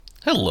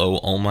Hello,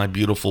 all my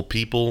beautiful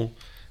people.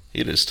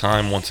 It is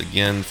time once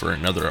again for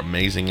another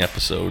amazing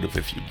episode of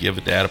If You Give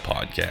a Dad a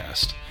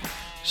Podcast.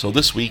 So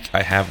this week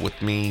I have with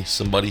me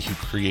somebody who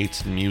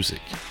creates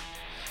music.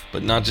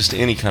 But not just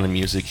any kind of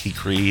music, he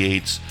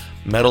creates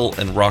metal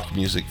and rock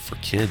music for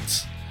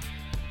kids.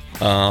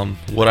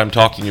 What I'm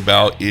talking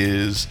about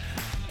is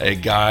a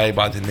guy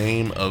by the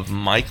name of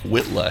Mike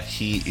Whitla.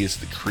 He is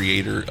the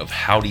creator of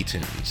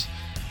Howdytoons.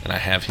 And I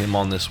have him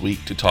on this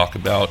week to talk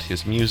about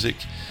his music,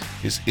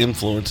 his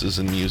influences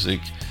in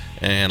music,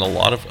 and a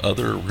lot of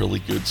other really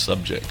good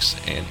subjects.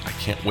 And I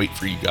can't wait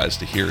for you guys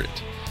to hear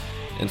it.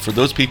 And for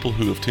those people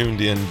who have tuned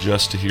in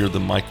just to hear the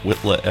Mike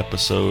Whitla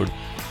episode,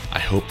 I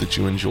hope that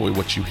you enjoy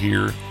what you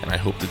hear, and I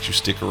hope that you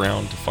stick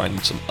around to find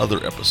some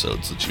other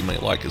episodes that you may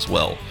like as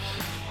well.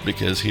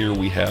 Because here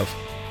we have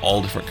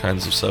all different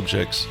kinds of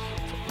subjects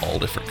for all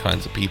different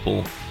kinds of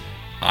people.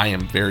 I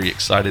am very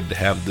excited to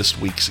have this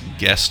week's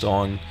guest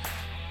on.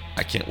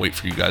 I can't wait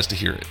for you guys to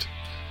hear it.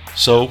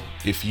 So,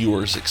 if you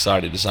are as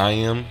excited as I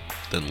am,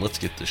 then let's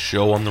get the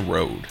show on the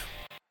road.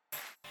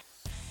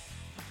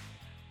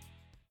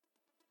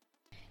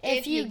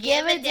 If You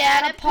Give a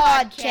Dad a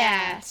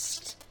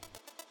Podcast.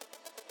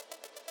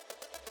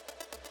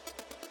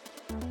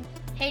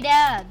 Hey,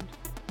 Dad.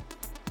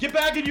 Get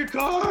back in your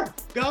car!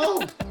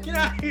 Go! Get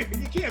out of here!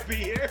 You can't be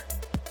here!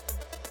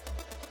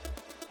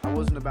 I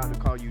wasn't about to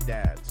call you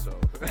dad, so.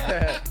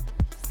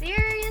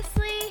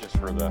 Seriously? Just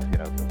for the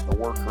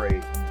work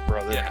rate,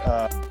 brother.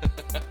 Yeah.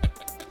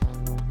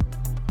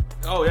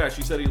 Oh yeah,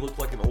 she said he looked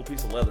like an old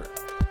piece of leather.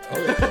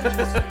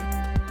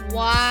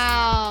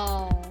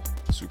 Wow.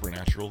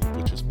 Supernatural,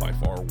 which is by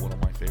far one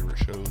of my favorite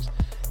shows,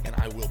 and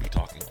I will be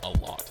talking a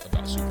lot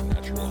about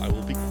Supernatural. I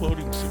will be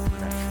quoting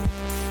Supernatural.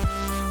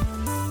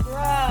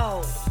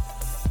 Bro.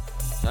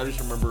 I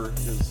just remember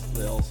because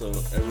they also,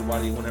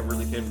 everybody, whenever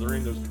they came to the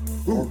ring, goes,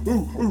 ooh,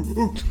 ooh, ooh,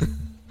 ooh.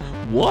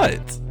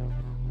 What?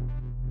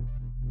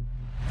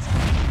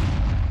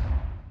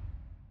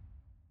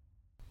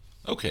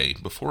 Okay,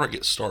 before I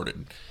get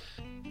started,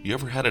 you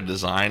ever had a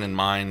design in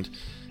mind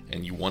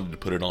and you wanted to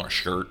put it on a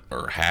shirt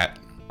or a hat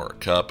or a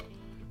cup,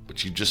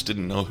 but you just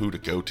didn't know who to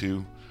go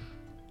to?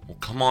 Well,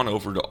 come on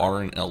over to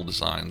R&L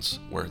Designs,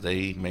 where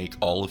they make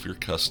all of your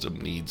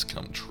custom needs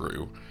come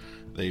true.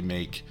 They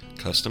make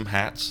custom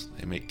hats,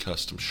 they make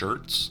custom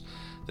shirts,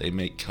 they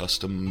make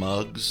custom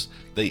mugs,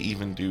 they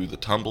even do the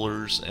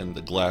tumblers and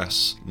the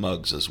glass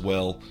mugs as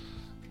well.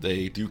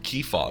 They do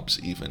key fobs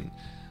even.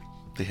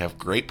 They have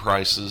great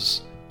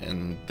prices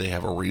and they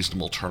have a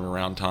reasonable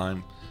turnaround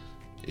time.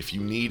 If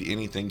you need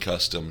anything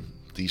custom,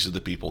 these are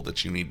the people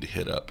that you need to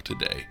hit up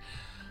today.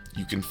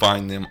 You can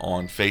find them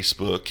on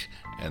Facebook,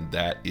 and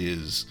that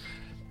is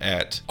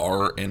at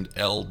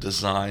R&L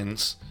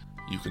Designs.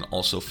 You can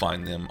also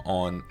find them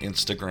on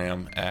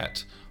Instagram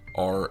at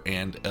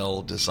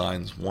R&L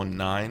Designs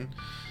 19.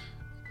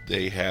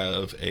 They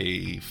have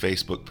a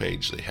Facebook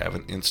page, they have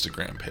an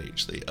Instagram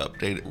page. They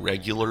update it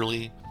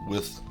regularly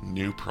with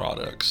new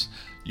products.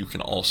 You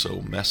can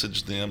also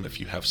message them if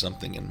you have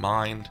something in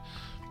mind.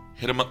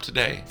 Hit them up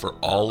today for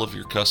all of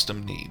your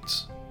custom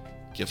needs.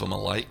 Give them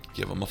a like,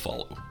 give them a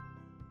follow.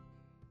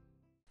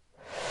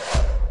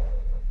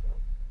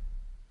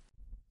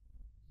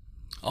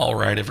 All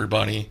right,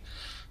 everybody.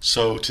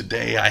 So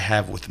today I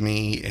have with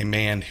me a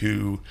man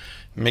who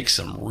makes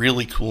some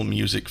really cool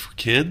music for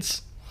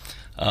kids.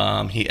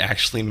 He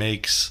actually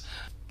makes,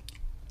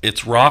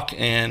 it's rock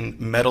and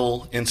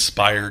metal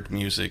inspired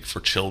music for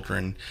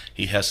children.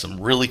 He has some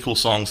really cool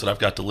songs that I've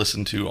got to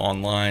listen to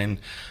online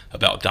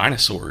about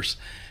dinosaurs.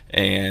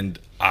 And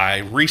I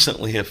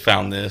recently have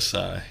found this,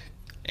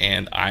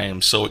 and I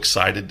am so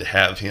excited to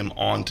have him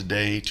on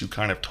today to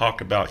kind of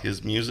talk about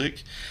his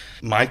music.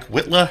 Mike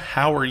Whitla,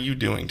 how are you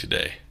doing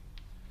today?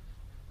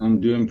 I'm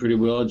doing pretty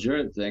well,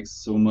 Jared. Thanks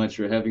so much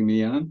for having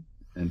me on,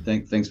 and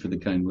thanks for the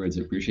kind words.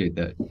 I appreciate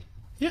that.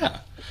 Yeah.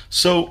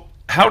 So,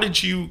 how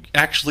did you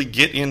actually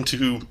get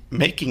into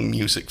making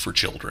music for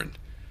children?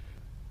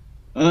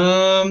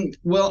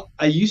 Well,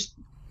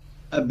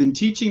 I've been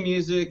teaching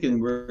music and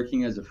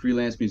working as a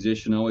freelance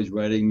musician, always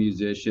writing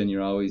musician.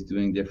 You're always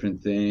doing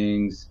different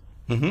things.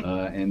 Mm-hmm.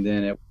 And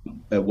then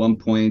at one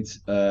point,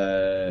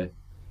 my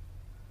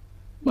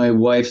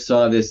wife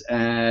saw this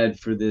ad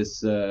for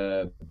this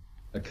a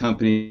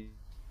company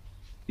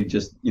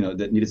just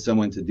that needed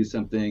someone to do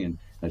something, and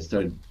I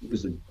started. It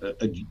was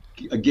a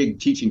gig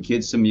teaching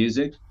kids some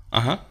music.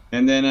 Uh-huh.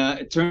 And then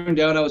it turned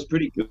out I was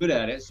pretty good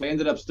at it, so I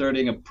ended up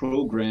starting a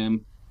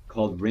program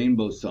called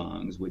Rainbow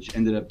Songs, which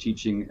ended up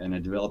teaching, and I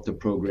developed a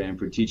program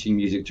for teaching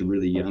music to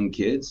really young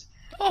kids.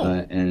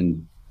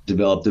 And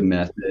developed a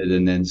method,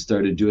 and then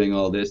started doing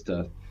all this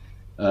stuff.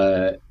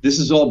 This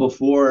is all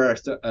before I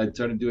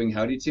started doing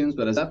Howdytoons,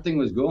 but as that thing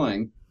was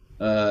going,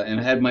 and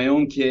I had my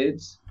own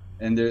kids,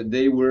 and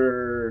they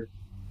were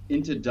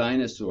into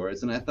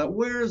dinosaurs, and I thought,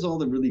 where's all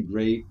the really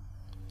great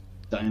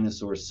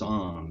dinosaur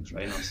songs,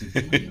 right? And I was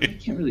thinking, I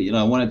can't really,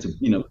 I wanted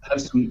to,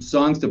 have some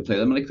songs to play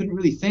them, and I couldn't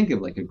really think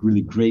of like a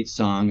really great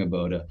song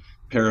about a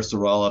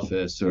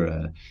Parasaurolophus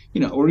or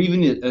or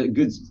even a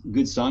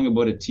good song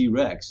about a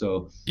T-Rex.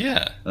 So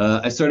Yeah.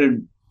 I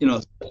started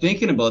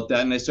thinking about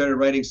that, and I started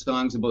writing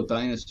songs about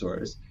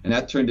dinosaurs, and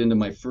that turned into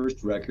my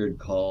first record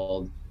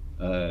called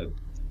the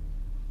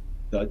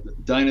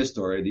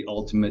Dinosaur, the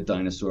Ultimate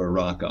Dinosaur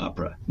Rock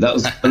Opera. That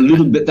was a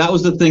little bit. That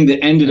was the thing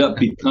that ended up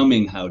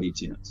becoming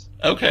Howdytoons.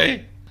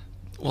 Okay.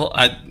 Well,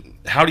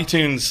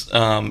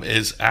 Howdytoons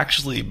is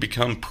actually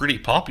become pretty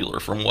popular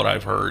from what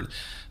I've heard.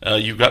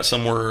 You've got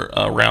somewhere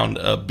around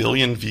 1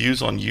 billion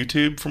views on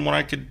YouTube from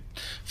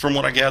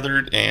what I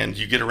gathered, and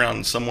you get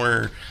around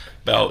somewhere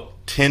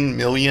about 10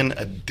 million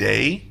a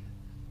day.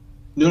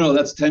 No,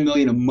 that's 10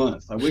 million a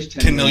month. I wish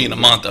 10 million a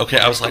month. Okay,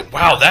 I was like,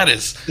 wow, that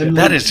is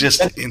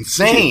just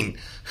insane.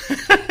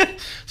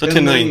 So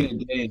 10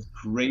 million a day is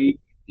crazy.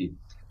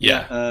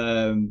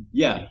 Yeah.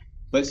 Yeah,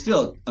 but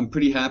still, I'm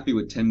pretty happy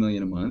with 10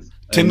 million a month.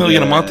 10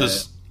 million a month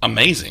is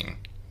amazing.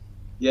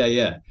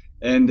 Yeah,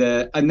 and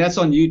that's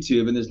on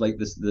YouTube, and there's like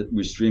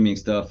we're streaming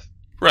stuff.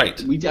 Right.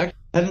 We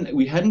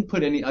hadn't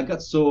put any. I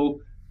got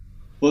so.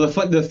 Well,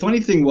 the funny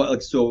thing was,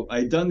 like, so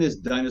I'd done this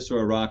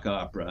dinosaur rock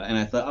opera, and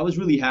I thought I was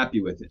really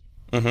happy with it.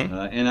 Mm-hmm.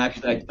 And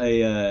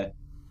actually,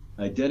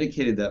 I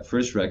dedicated that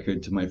first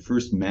record to my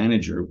first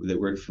manager that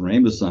worked for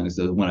Rainbow Songs.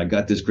 So when I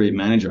got this great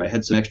manager, I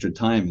had some extra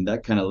time, and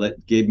that kind of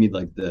gave me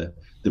like the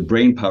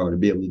brain power to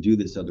be able to do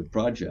this other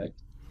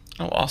project.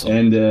 Oh, awesome!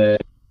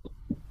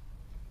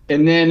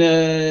 And then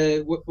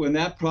when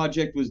that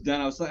project was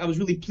done, I was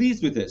really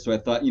pleased with it. So I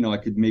thought, I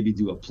could maybe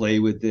do a play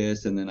with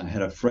this. And then I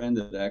had a friend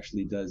that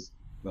actually does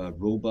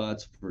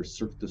robots for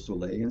Cirque du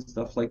Soleil and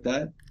stuff like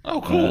that. Oh,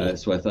 cool!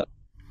 So I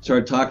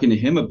started talking to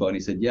him about it. He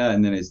said, yeah.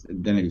 And then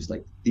he was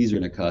like, these are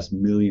going to cost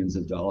millions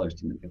of dollars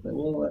to make. I thought,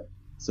 well,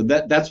 so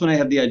that's when I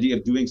had the idea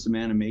of doing some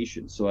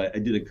animation. So I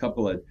did a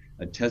couple of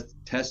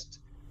test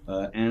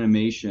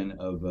animation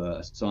of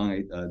a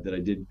song that I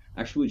did,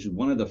 actually, which is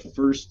one of the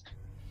first.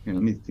 Here,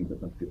 let me think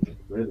about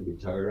where's the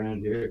guitar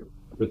around here.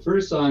 The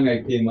first song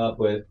I came up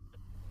with,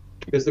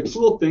 because the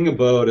cool thing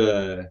about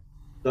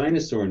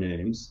dinosaur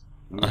names,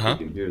 I don't know if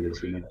you can hear this.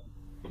 Can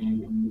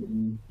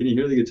you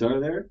hear the guitar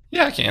there?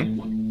 Yeah, I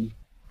can.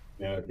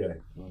 Yeah, okay.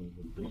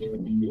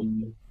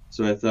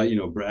 So I thought,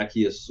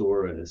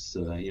 Brachiosaurus,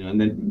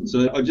 and then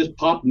so I just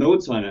popped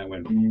notes on it. I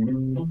went.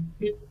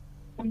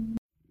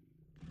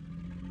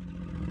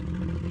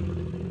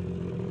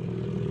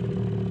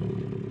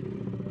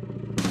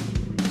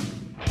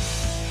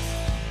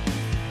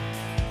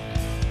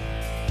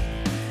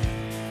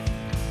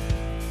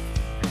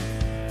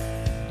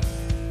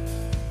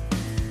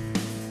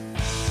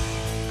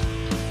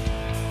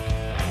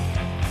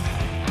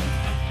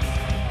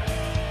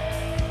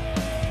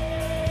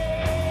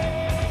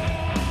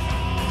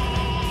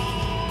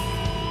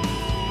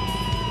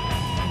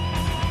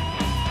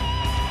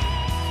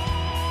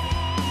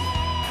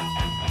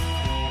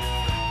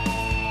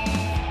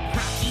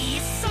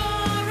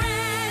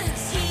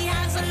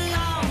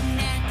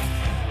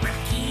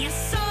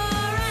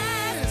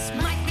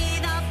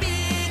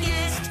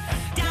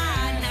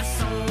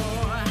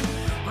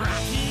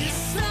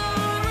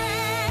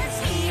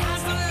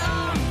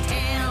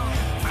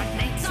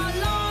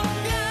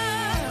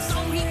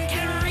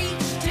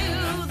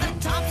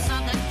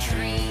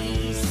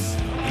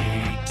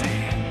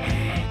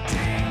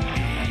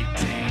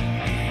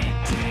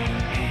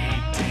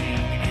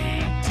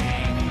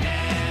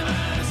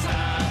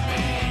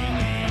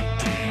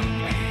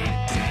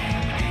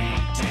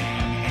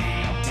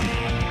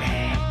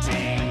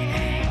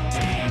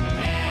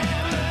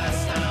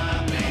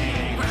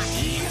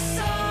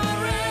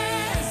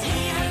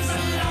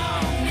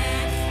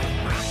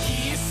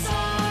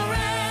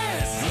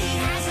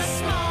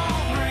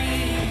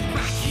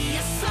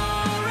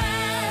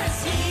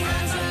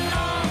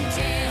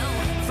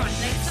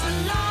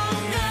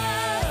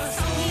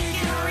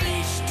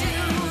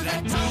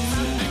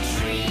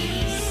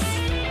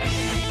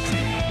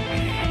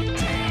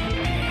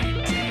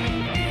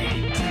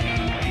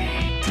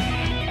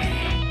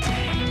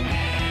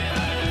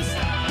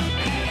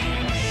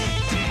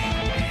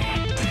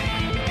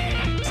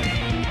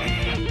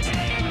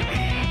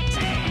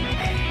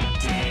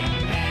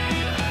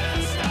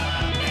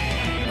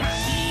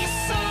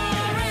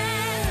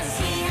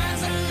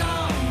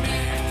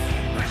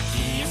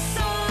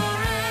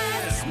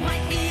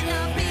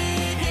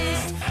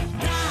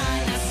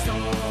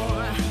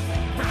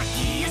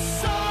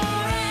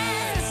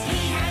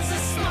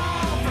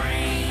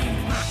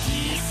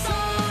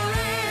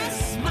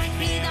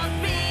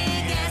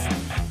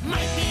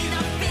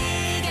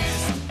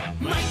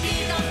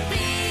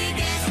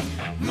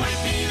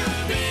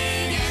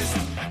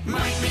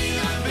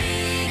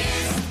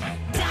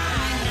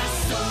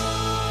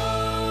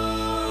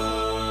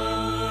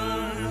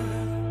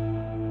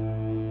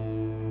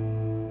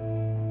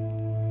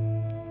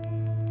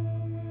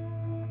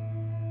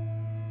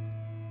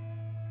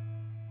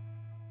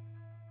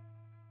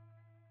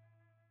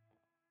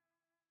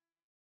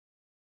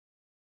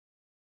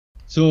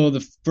 So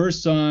the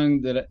first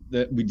song that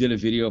we did a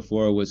video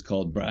for was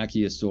called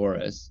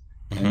Brachiosaurus,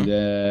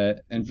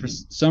 And for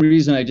some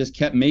reason I just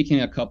kept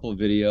making a couple of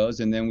videos,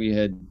 and then we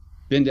had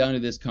been down to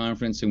this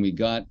conference and we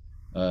got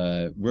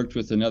worked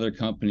with another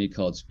company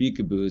called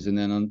Speakaboos, and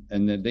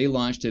then they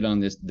launched it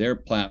on their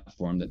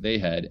platform that they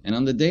had. And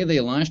on the day they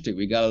launched it,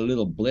 we got a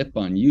little blip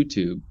on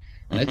YouTube,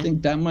 and I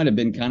think that might have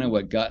been kind of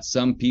what got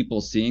some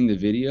people seeing the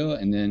video,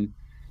 and then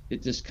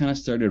it just kind of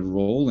started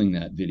rolling,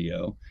 that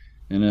video.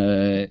 And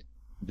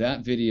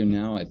that video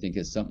now I think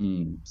is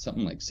something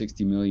like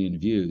 60 million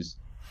views.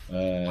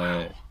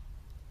 Wow.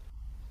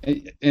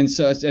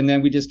 And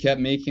then we just kept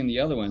making the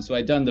other one. So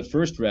I done the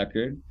first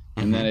record,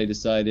 and then I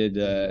decided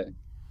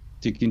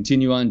to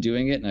continue on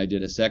doing it, and I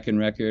did a second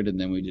record, and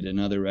then we did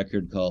another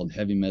record called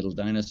Heavy Metal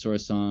Dinosaur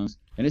Songs.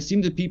 And it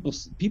seemed that people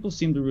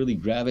seemed to really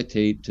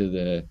gravitate to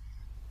the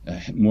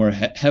more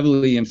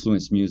heavily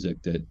influenced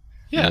music that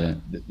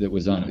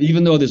was on,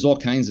 even though there's all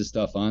kinds of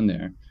stuff on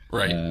there.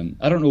 Right.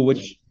 I don't know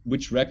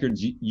which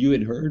records you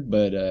had heard,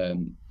 but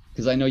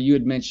because I know you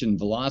had mentioned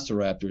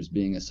Velociraptors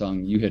being a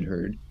song you had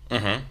heard.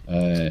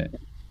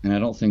 And I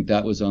don't think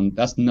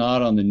that's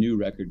not on the new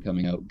record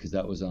coming out, because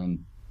that was on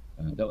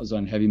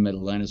Heavy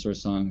Metal Dinosaur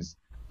Songs,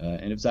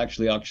 and it's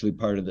actually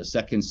part of the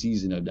second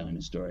season of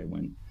Dinosaur.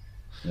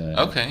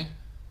 Okay.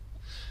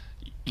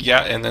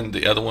 Yeah, and then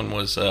the other one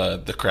was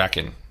the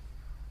Kraken.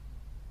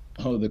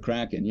 Oh, the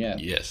Kraken, yeah.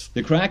 Yes.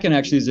 The Kraken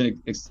actually is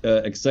an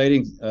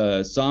exciting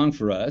song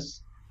for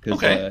us,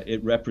 because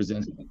it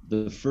represents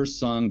the first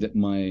song that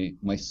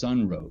my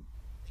son wrote.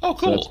 Oh,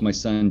 cool. So that's my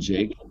son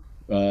Jake.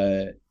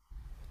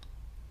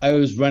 I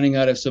was running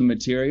out of some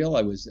material.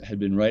 Had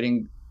been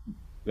writing.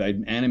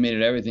 I'd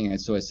animated everything,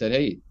 so I said,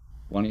 "Hey,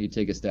 why don't you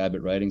take a stab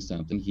at writing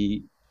something?"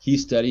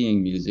 He's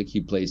studying music.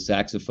 He plays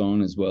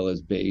saxophone as well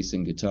as bass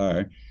and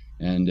guitar,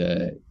 and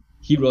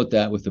he wrote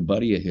that with a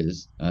buddy of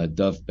his,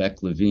 Duff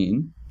Beck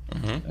Levine,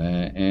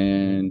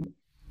 and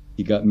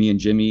he got me and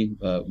Jimmy,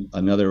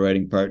 another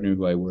writing partner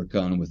who I work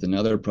on with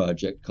another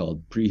project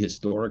called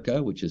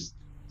Prehistorica, which is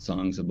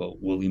songs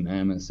about woolly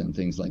mammoths and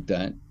things like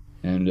that.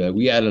 And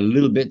we add a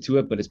little bit to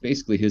it, but it's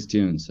basically his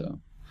tune. So,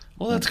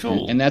 well, that's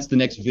cool. And that's the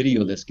next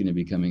video that's going to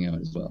be coming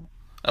out as well.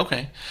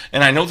 Okay.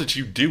 And I know that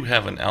you do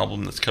have an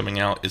album that's coming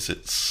out. Is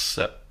it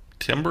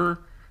September?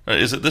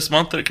 Is it this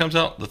month that it comes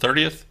out? The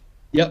 30th?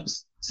 Yep,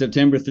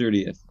 September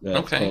 30th. Okay.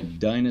 It's called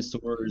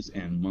Dinosaurs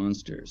and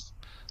Monsters.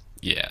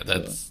 Yeah,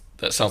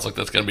 that sounds like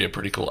that's going to be a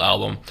pretty cool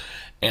album.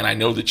 And I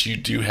know that you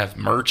do have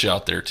merch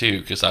out there too,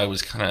 because I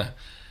was kind of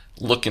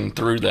looking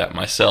through that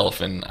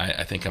myself, and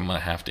I think I'm going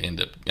to have to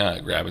end up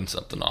grabbing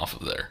something off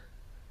of there.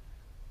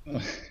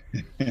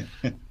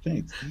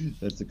 Thanks.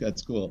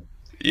 That's cool.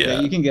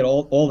 Yeah, you can get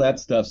all that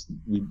stuff.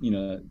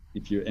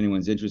 If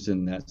anyone's interested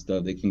in that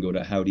stuff, they can go to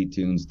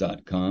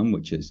howdytoons.com,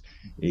 which is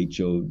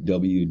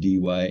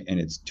HOWDY, and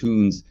it's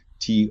tunes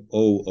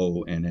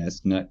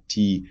TOONS, not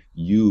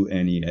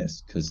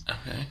TUNES, because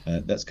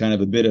that's kind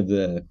of a bit of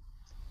the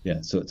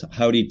So it's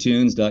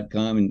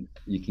howdytoons.com, and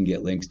you can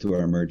get links to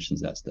our merch and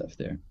that stuff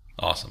there.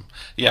 Awesome.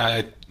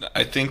 Yeah,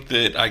 I think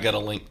that I got a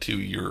link to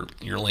your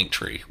link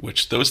tree,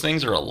 which those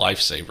things are a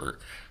lifesaver.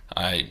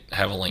 I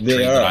have a link tree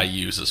that I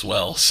use as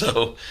well,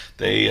 so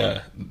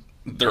they're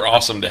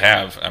awesome to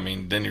have. I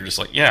mean, then you're just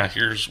like,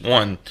 here's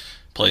one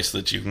place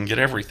that you can get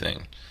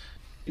everything.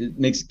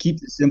 It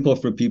keeps it simple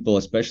for people,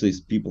 especially as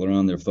people are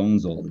on their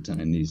phones all the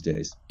time these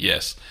days.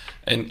 Yes,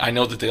 and I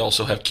know that they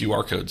also have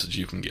QR codes that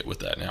you can get with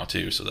that now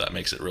too, so that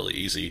makes it really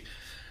easy.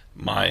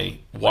 My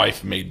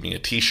wife made me a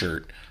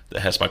T-shirt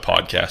that has my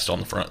podcast on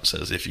the front. It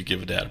says, "If you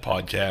give a dad a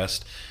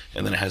podcast,"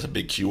 and then it has a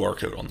big QR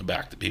code on the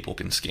back that people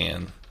can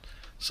scan.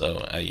 So,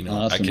 awesome.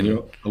 I can.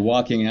 You're a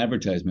walking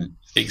advertisement.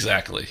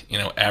 Exactly.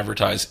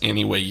 Advertise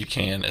any way you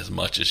can, as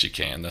much as you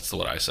can. That's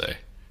what I say.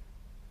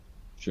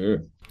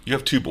 Sure. You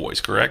have 2 boys,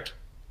 correct?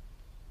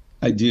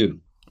 I do.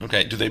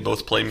 Okay. Do they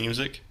both play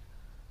music?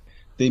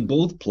 They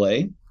both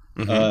play.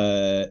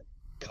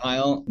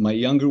 Kyle, my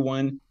younger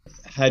one,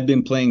 had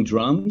been playing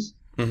drums,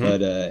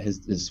 but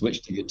has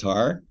switched to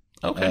guitar.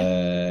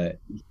 Okay.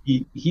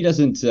 He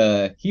doesn't.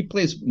 He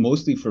plays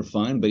mostly for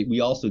fun, but we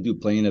also do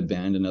play in a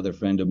band. Another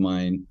friend of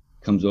mine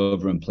comes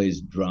over and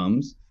plays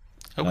drums.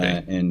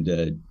 Okay.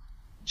 And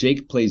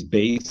Jake plays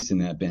bass in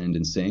that band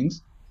and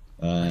sings.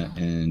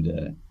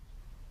 And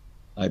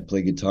I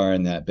play guitar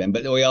in that band.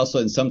 But we also,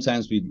 and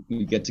sometimes we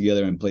get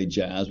together and play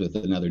jazz with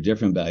another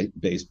different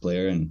bass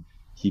player, and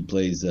he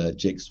plays.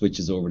 Jake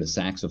switches over to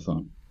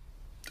saxophone.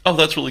 Oh,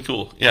 that's really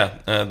cool. Yeah,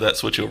 that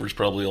switchover is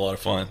probably a lot of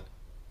fun.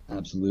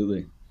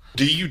 Absolutely.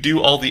 Do you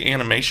do all the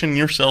animation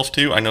yourself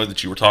too? I know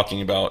that you were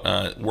talking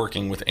about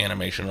working with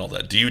animation and all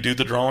that. Do you do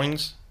the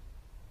drawings?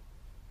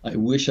 I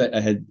wish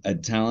I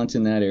had talent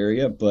in that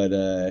area, but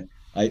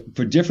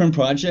for different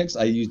projects,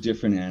 I use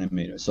different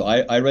animators. So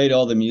I write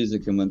all the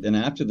music, and then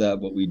after that,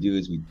 what we do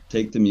is we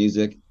take the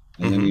music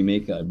and then we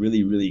make a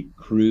really, really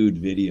crude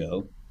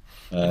video.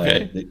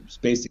 It's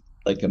basically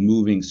like a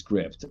moving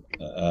script.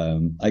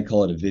 I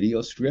call it a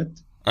video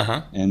script.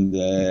 And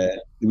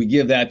we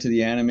give that to the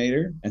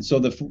animator. And so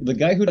the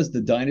guy who does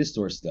the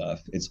dinosaur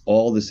stuff, it's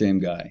all the same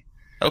guy.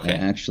 Okay.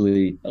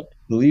 Actually,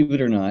 believe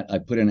it or not, I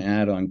put an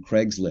ad on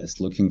Craigslist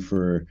looking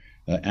for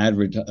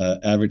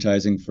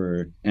advertising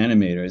for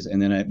animators.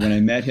 And then when I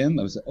met him,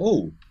 I was like,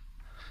 oh,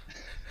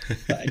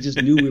 I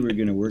just knew we were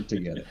going to work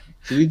together.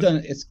 So we've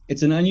done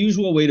it's an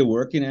unusual way to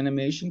work in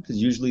animation because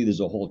usually there's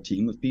a whole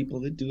team of people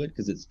that do it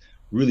because it's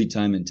really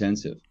time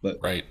intensive. But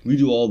Right. we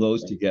do all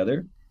those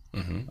together.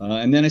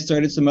 And then I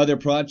started some other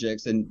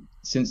projects, and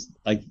since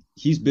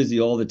he's busy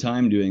all the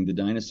time doing the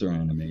dinosaur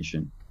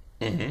animation,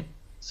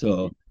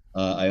 so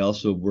I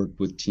also worked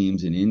with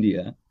teams in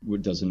India,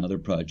 which does another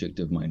project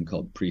of mine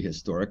called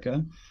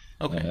Prehistorica.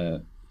 Okay.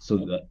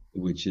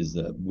 Which is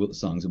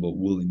songs about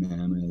woolly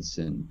mammoths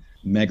and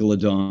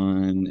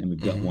megalodon, and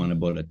we've got one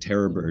about a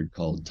terror bird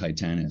called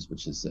Titanus,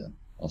 which is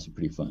also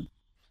pretty fun.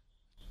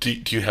 Do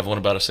you have one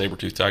about a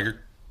saber-toothed tiger?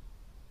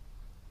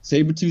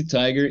 Saber-toothed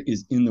tiger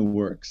is in the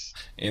works.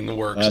 In the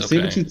works. Okay.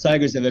 Saber-toothed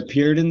tigers have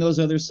appeared in those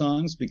other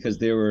songs because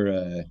they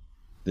were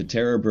the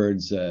terror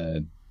birds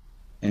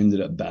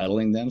ended up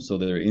battling them, so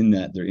they're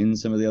in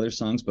some of the other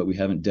songs, but we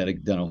haven't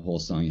done a whole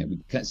song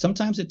yet.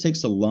 Sometimes it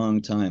takes a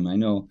long time. I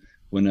know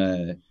when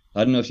I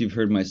don't know if you've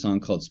heard my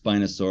song called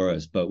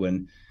Spinosaurus, but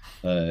when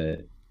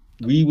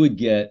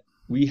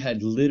we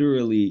had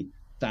literally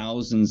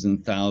thousands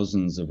and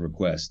thousands of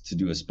requests to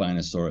do a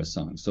Spinosaurus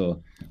song.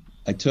 So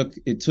it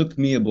took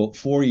me about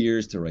 4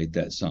 years to write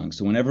that song.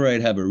 So whenever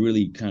I'd have a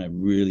really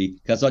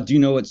because do you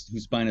know who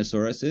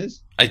Spinosaurus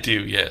is? I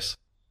do, yes.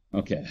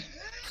 Okay.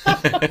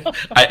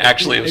 I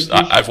actually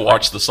I've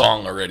watched the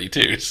song already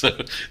too, so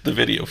the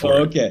video for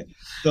it. Okay.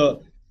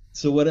 So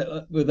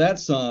with that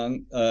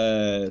song,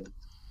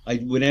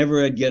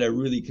 whenever I'd get a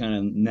really kind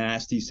of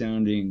nasty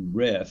sounding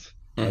riff,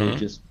 I would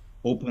just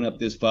open up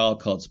this file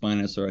called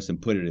Spinosaurus and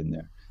put it in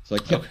there. So I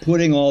kept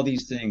putting all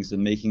these things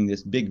and making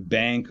this big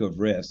bank of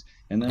riffs.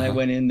 And then I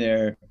went in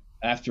there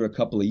after a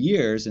couple of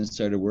years and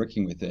started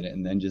working with it.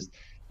 And then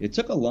it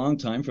took a long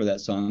time for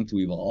that song to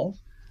evolve.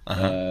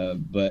 I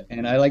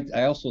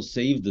also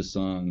saved the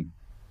song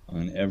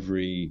on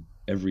every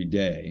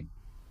day.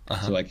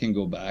 So I can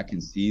go back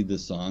and see the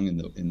song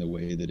in the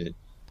way that it.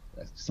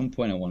 At some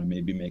point, I want to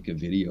maybe make a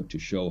video to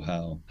show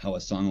how a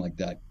song like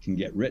that can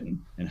get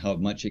written and how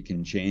much it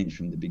can change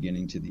from the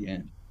beginning to the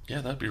end.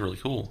 Yeah, that'd be really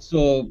cool.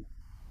 So,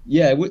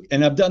 yeah,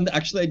 and I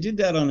did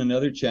that on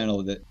another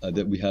channel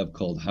that we have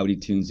called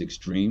Howdytoons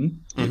Extreme,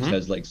 which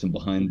has like some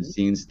behind the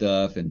scenes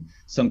stuff and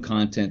some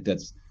content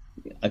that's.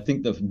 I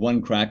think the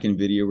one Kraken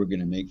video we're going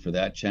to make for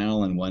that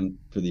channel and one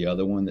for the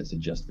other one that's a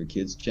Just for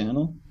Kids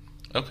channel.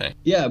 Okay.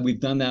 Yeah, we've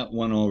done that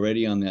one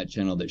already on that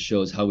channel that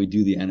shows how we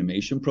do the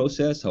animation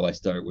process, how I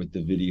start with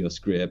the video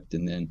script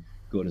and then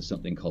go to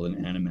something called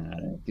an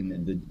animatic.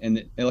 And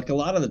then like a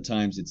lot of the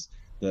times it's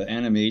the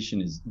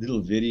animation is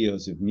little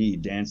videos of me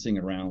dancing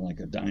around like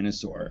a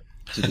dinosaur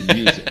to the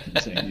music.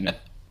 And saying,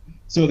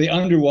 So the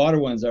underwater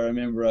ones, I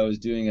remember I was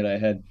doing it. I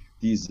had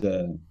these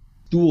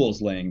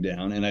stools laying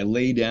down and I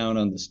lay down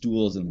on the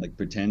stools and like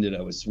pretended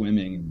I was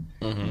swimming.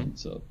 And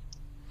so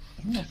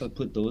I don't know if I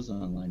put those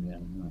online yet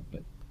or not,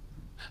 but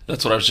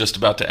that's what I was just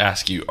about to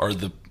ask you. Are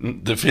the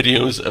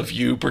videos of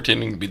you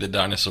pretending to be the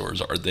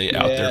dinosaurs, are they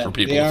out there for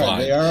people to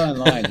find? They are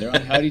online. They're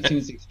on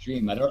Howdytoons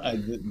Extreme.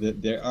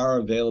 They are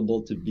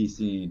available to be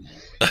seen.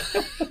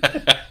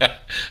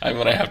 I'm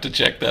going to have to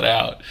check that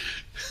out.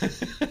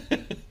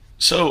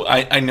 So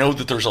I know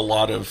that there's a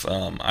lot of,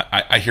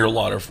 I hear a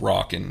lot of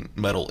rock and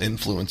metal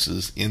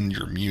influences in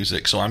your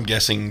music. So I'm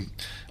guessing,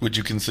 would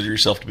you consider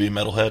yourself to be a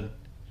metalhead?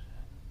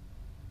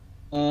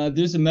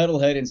 There's a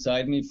metalhead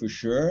inside me for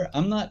sure.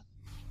 I'm not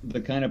the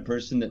kind of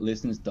person that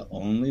listens to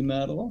only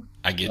metal.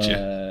 I get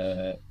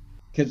you.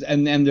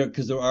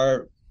 Because there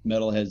are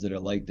metalheads that are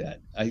like that.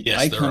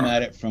 I come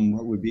at it from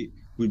what would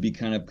be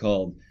kind of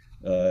called.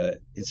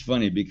 It's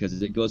funny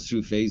because it goes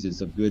through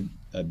phases of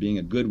being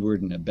a good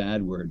word and a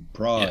bad word.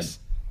 Prog, yes.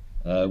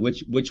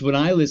 Which when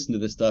I listen to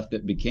the stuff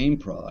that became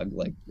prog,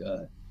 like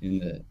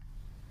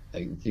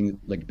I think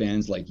like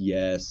bands like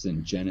Yes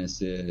and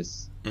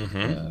Genesis.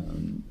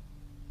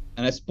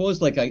 And I suppose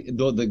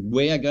the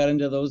way I got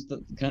into those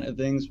kind of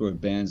things were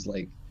bands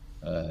like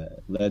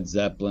Led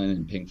Zeppelin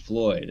and Pink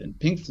Floyd. And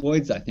Pink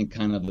Floyd's, I think,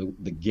 kind of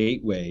the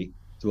gateway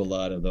to a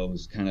lot of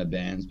those kind of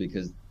bands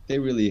because they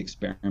really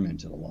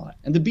experimented a lot.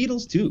 And the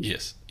Beatles too.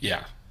 Yes.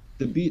 Yeah.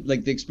 The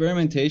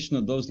experimentation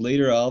of those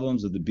later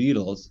albums of the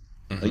Beatles,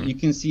 like you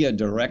can see a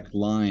direct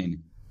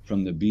line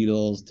from the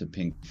Beatles to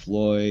Pink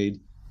Floyd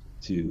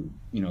to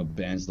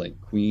bands like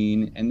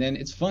Queen. And then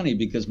it's funny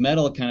because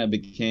metal kind of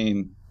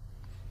became.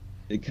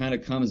 It kind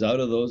of comes out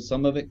of those.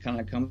 Some of it kind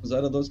of comes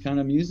out of those kind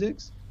of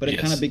musics, but it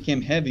kind of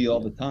became heavy all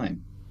the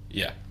time.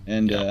 Yeah.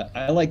 And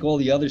I like all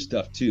the other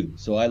stuff too.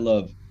 So I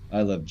love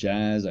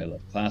jazz. I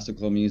love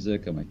classical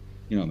music. I'm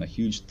a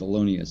huge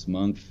Thelonious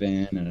Monk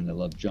fan, and I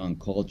love John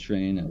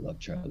Coltrane. I love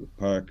Charlie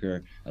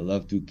Parker. I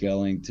love Duke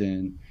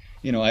Ellington.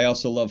 I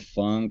also love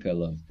funk. I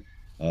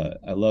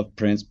love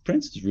Prince.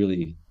 Prince is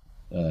really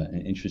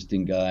an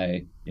interesting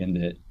guy in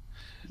that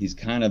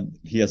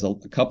he has a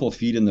couple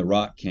feet in the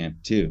rock camp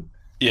too.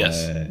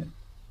 Yes.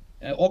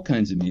 All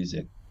kinds of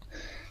music.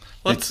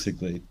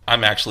 basically.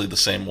 I'm actually the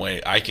same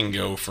way.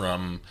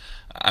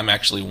 I'm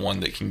actually one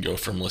that can go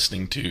from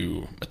listening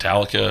to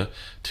Metallica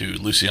to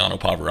Luciano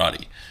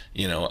Pavarotti.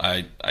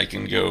 I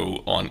can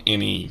go on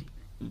any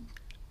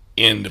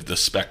end of the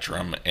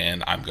spectrum,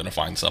 and I'm going to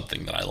find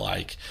something that I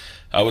like.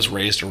 I was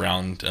raised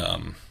around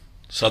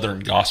Southern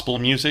gospel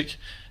music,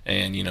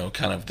 and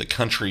kind of the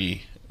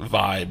country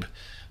vibe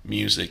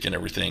music and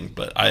everything.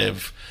 But I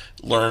have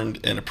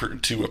learned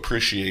to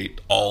appreciate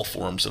all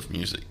forms of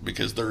music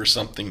because there is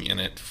something in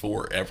it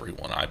for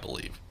everyone, I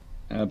believe.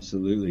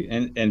 Absolutely.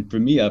 And for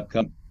me,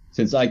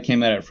 since I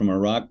came at it from a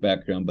rock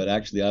background, but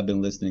actually I've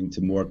been listening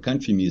to more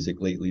country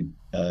music lately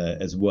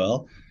as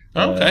well.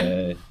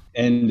 Okay.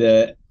 And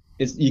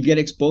you get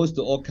exposed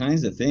to all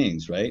kinds of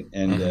things, right?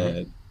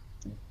 And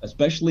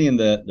especially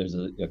there's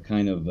a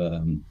kind of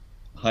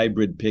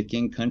hybrid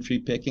country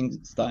picking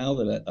style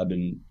that I've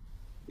been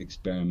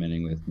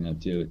experimenting with now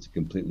too. It's a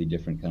completely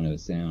different kind of a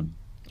sound.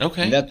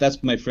 Okay. And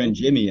that's my friend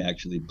Jimmy,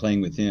 actually,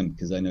 playing with him,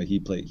 because I know he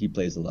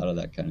plays a lot of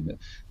that kind of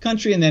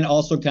country, and then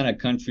also kind of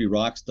country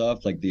rock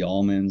stuff like the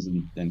Almonds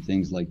and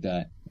things like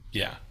that.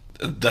 Yeah,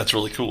 that's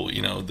really cool.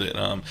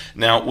 That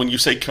now when you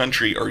say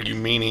country, are you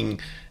meaning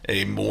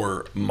a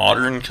more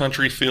modern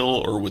country feel,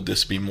 or would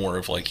this be more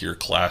of like your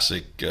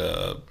classic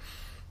 60s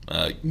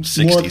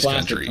more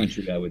classic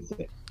country? I would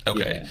say.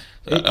 Okay.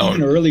 Yeah.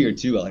 Even earlier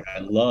too. Like I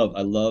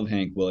love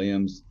Hank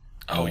Williams.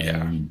 Oh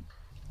yeah.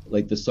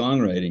 Like the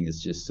songwriting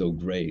is just so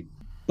great.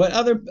 But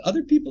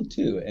other people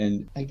too.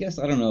 And I guess,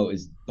 I don't know,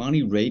 is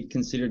Bonnie Raitt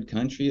considered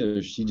country, or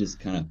is she just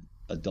kind of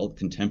adult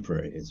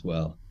contemporary as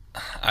well?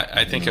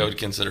 I think I would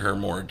consider her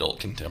more adult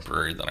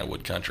contemporary than I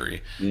would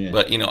country. Yeah.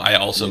 But I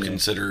also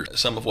consider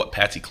some of what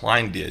Patsy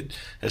Cline did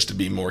as to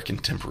be more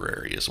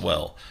contemporary as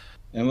well.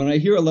 And when I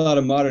hear a lot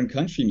of modern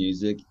country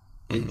music,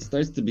 it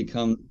starts to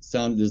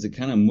there's a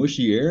kind of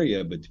mushy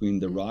area between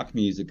the rock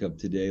music of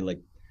today, like,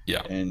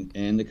 yeah,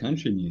 and the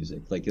country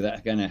music. Like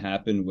that kind of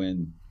happened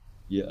when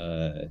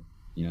Dwight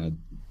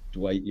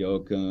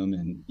Yoakam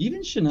and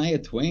even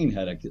Shania Twain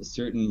had a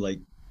certain, like,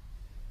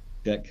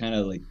 that kind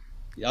of, like,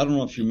 I don't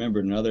know if you remember,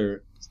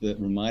 another that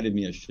reminded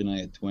me of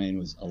Shania Twain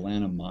was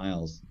Alana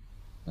Miles.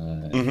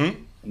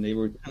 And they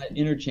were kind of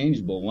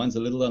interchangeable. One's a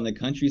little on the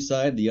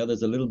countryside, the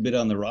other's a little bit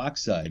on the rock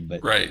side.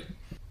 But right.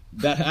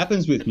 That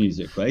happens with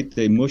music, right?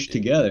 They mush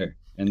together,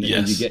 and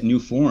you get new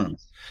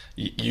forms.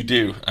 You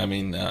do. I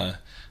mean,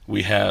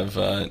 we have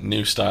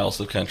new styles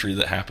of country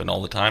that happen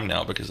all the time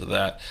now because of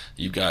that.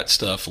 You've got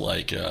stuff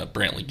like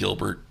Brantley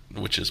Gilbert,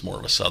 which is more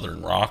of a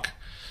southern rock,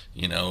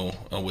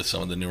 with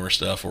some of the newer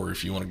stuff. Or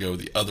if you want to go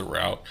the other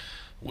route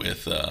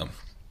with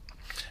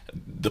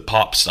the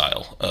pop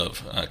style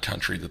of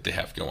country that they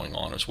have going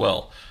on as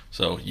well.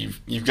 So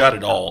you've got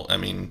it all. I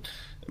mean,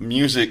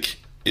 music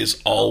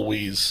is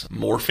always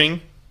morphing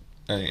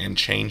and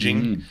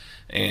changing,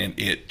 and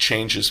it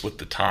changes with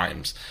the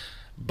times.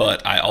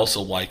 But I also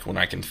like when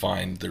I can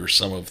find there's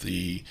some of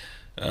the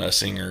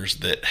singers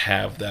that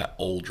have that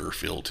older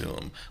feel to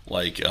them,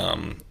 like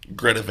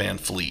Greta Van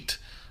Fleet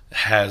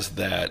has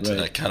that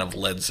kind of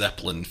Led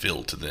Zeppelin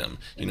feel to them.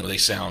 They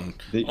sound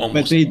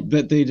almost.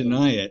 But they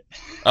deny it.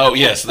 Oh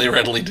yes, they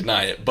readily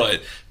deny it.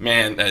 But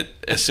man,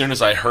 as soon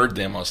as I heard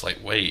them, I was like,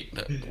 wait,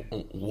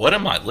 what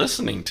am I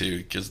listening to?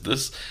 Because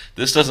this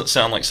doesn't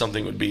sound like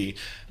something would be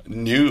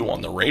new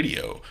on the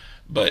radio,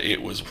 but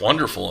it was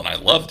wonderful and I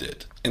loved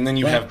it. And then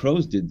you have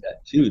Crows did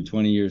that too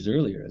 20 years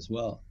earlier as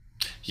well.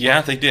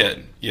 Yeah, they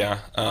did. Yeah.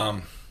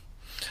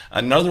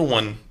 Another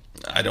one,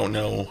 I don't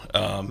know.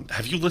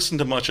 Have you listened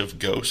to much of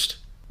Ghost?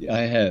 Yeah,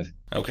 I have.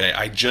 Okay,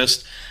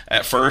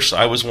 at first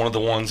I was one of the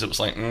ones that was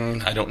like,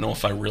 I don't know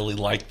if I really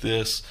like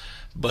this,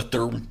 but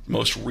their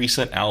most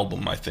recent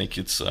album, I think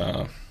it's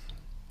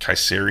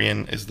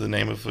Kaiserian is the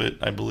name of it,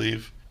 I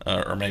believe.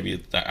 Or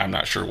maybe, I'm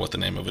not sure what the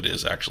name of it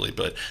is actually,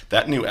 but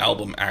that new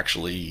album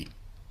actually,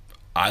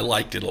 I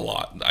liked it a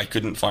lot. I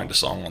couldn't find a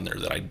song on there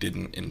that I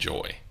didn't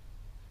enjoy.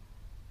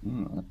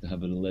 I'll have to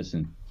have a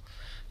listen.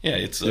 Yeah,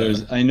 it's...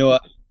 I know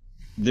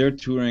they're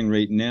touring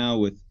right now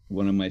with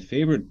one of my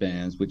favorite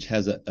bands, which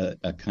has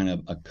a kind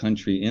of a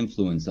country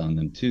influence on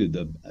them too.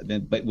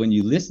 But when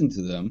you listen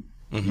to them,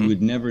 you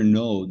would never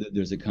know that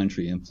there's a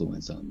country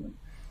influence on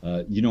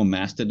them.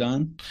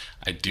 Mastodon?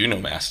 I do know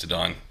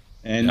Mastodon.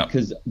 And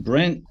because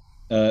Brent,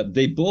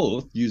 they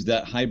both use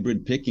that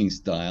hybrid picking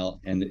style,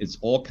 and it's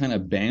all kind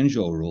of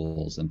banjo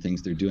rolls and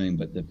things they're doing,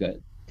 but they've got,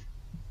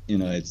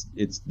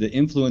 it's the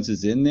influence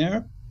is in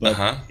there,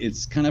 but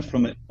it's kind of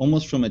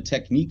almost from a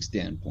technique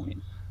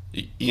standpoint.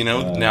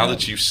 Now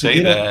that you say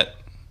that,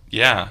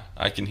 yeah,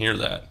 I can hear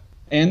that.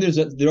 And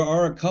there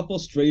are a couple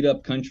straight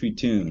up country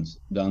tunes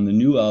on the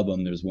new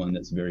album. There's one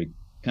that's very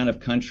kind of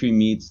country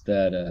meets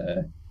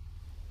that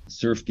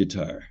surf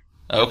guitar.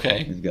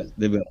 Okay.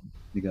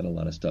 They got a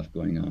lot of stuff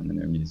going on in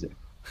their music.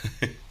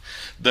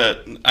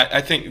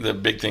 I think the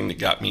big thing that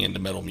got me into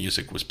metal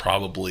music was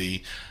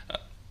probably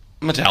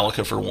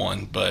Metallica for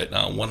one, but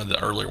one of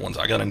the earlier ones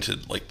I got into,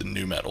 like, the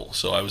new metal.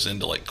 So I was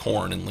into like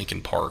Korn and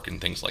Linkin Park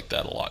and things like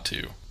that a lot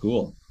too.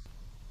 Cool.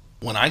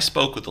 when I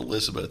spoke with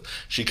Elizabeth,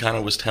 she kind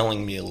of was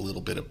telling me a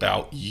little bit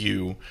about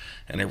you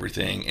and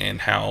everything,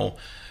 and how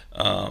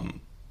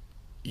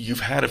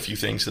you've had a few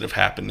things that have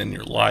happened in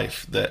your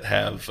life that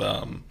have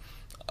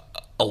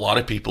a lot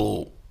of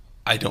people,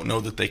 I don't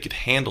know that they could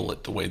handle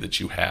it the way that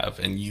you have,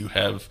 and you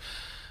have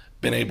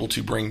been able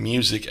to bring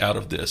music out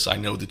of this. I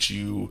know that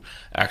you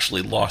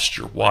actually lost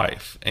your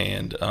wife,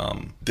 and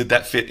did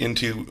that fit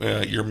into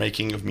your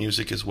making of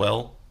music as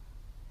well?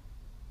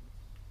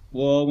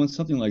 Well, when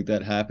something like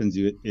that happens,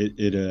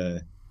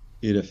 it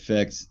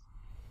affects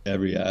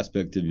every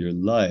aspect of your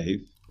life.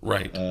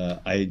 Right.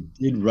 I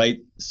did write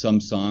some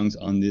songs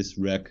on this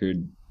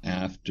record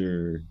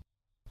after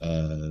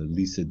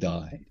Lisa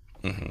died.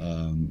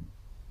 Hmm.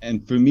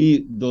 And for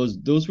me,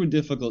 those were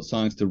difficult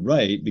songs to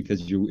write,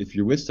 because if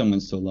you're with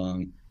someone so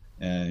long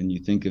and you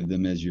think of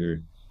them as your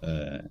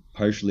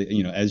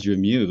partially, as your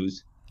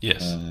muse,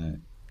 Yes.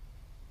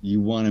 you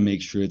want to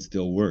make sure it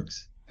still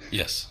works.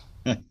 Yes.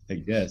 I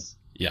guess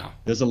Yeah.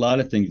 there's a lot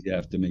of things you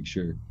have to make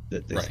sure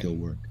that they Right. still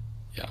work.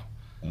 Yeah.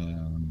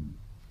 Um,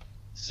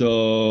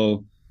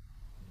 so,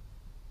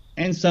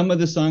 and some of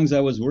the songs I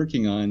was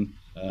working on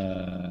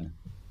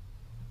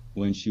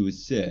when she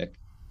was sick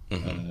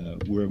Hmm.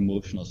 were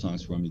emotional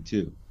songs for me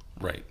too.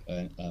 Right.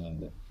 And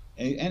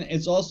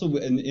it's also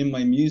in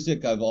my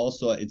music.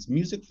 It's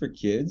music for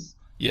kids,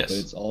 but Yes.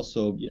 it's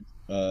also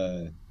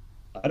uh,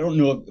 I don't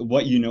know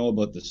what you know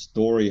about the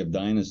story of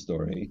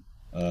Dinostory,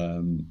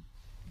 um,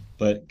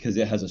 but because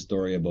it has a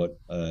story about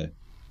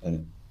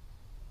an,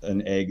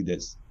 an egg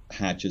that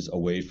hatches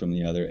away from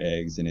the other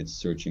eggs, and it's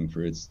searching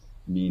for its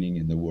meaning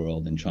in the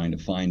world and trying to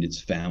find its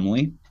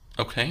family.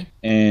 Okay.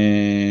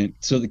 And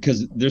so,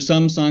 because there's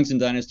some songs in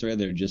Dinosaur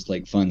that are just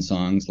like fun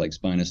songs, like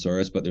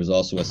Spinosaurus, but there's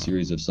also a Uh-huh.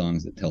 series of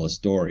songs that tell a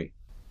story.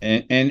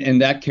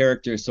 And that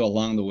character. So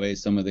along the way,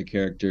 some of the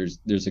characters,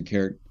 there's a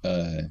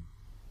character,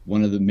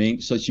 one of the main.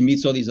 So she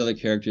meets all these other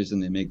characters,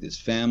 and they make this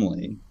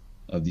family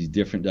of these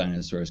different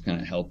dinosaurs, kind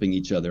of helping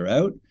each other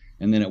out.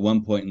 And then at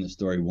one point in the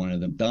story, one of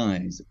them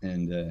dies,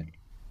 and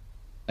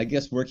I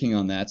guess working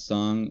on that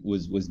song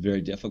was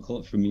very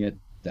difficult for me at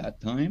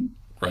that time,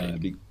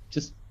 Right.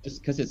 just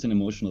because it's an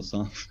emotional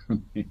song for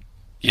me.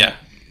 Yeah.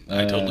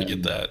 I totally get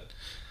Um, that.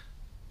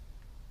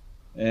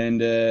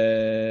 and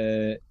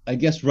I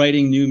guess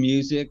writing new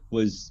music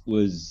was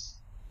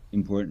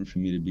important for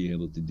me to be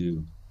able to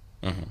do.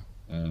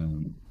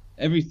 Hmm.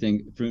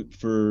 Everything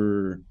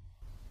for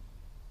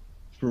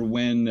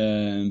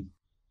when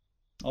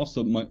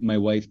also my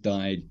wife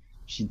died.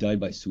 She died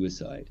by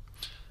suicide.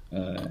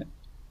 Uh,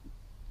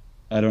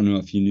 I don't know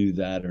if you knew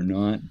that or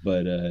not,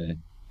 but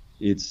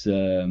it's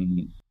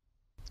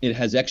it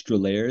has extra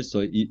layers. So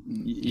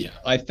Yeah.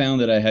 I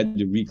found that I had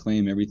to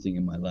reclaim everything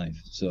in my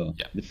life. So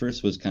Yeah. the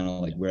first was kind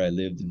of like where I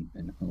lived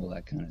and all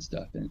that kind of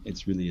stuff. And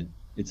it's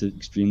an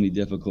extremely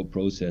difficult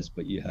process,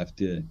 but you have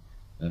to.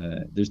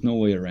 There's no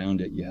way around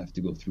it. You have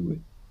to go through it.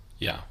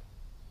 Yeah.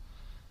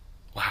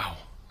 Wow.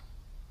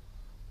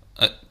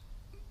 Uh,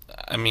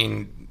 I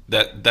mean,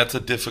 that's a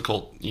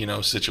difficult,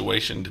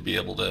 situation to be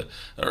able to,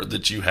 or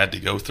that you had to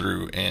go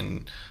through,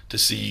 and to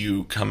see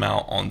you come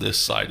out on this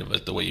side of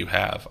it the way you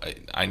have.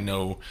 I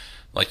know,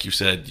 like you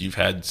said, you've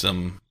had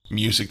some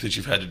music that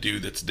you've had to do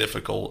that's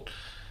difficult,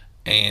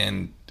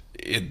 and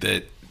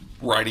that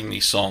writing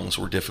these songs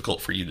were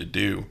difficult for you to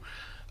do.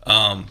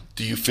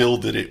 Do you feel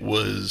that it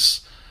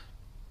was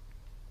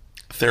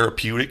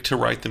therapeutic to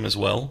write them as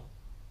well?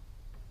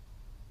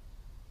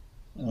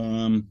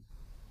 Um,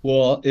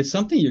 well, it's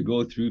something you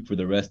go through for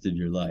the rest of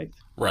your life.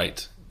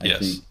 Right. I Yes.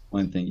 think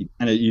one thing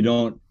you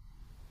don't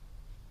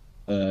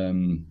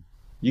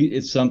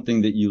it's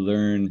something that you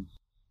learn.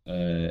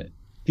 Uh,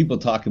 People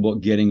talk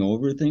about getting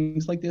over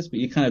things like this, but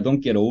you kind of don't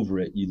get over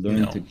it. You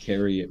learn to No.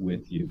 carry it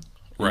with you.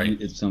 Right.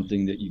 It's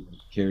something that you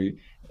carry,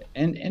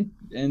 and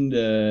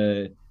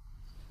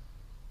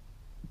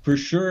for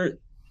sure,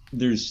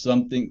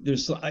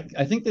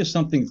 I think there's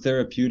something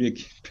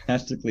therapeutic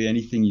practically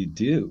anything you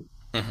do.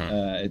 Hmm.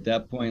 At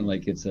that point,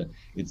 like it's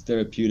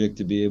therapeutic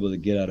to be able to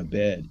get out of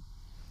bed.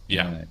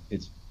 Yeah.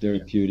 It's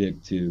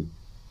therapeutic to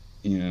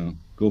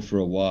go for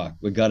a walk.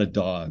 We got a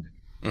dog.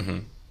 Hmm.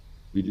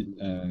 We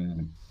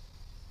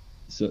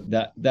So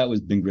that was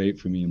been great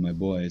for me and my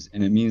boys,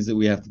 and it means that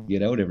we have to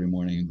get out every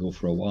morning and go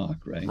for a walk,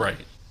 right? Right.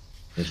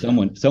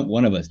 Or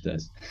one of us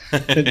does.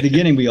 At the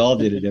beginning, we all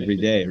did it every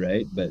day,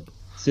 right? But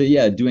so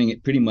yeah, doing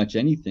it pretty much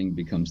anything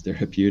becomes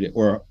therapeutic,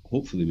 or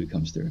hopefully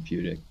becomes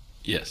therapeutic.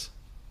 Yes.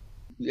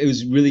 It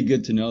was really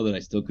good to know that I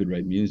still could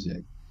write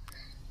music.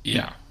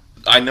 Yeah.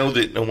 I know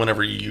that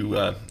whenever you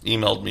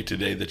emailed me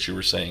today that you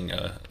were saying,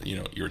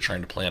 you were trying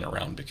to plan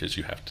around because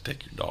you have to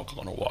take your dog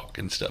on a walk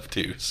and stuff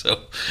too.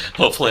 So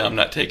hopefully I'm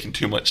not taking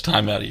too much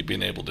time out of you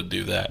being able to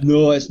do that.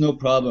 No, it's no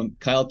problem.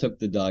 Kyle took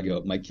the dog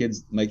out. My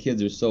kids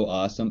are so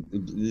awesome.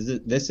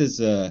 This is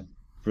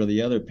for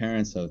the other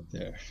parents out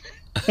there.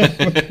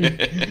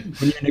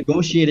 When you're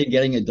negotiating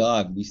getting a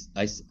dog,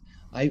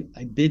 I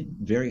bid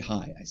very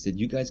high. I said,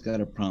 you guys got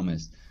to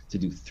promise to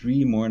do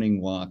 3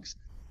 morning walks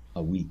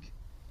a week,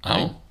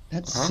 right? Oh.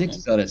 That's Huh.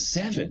 6 out of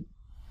 7.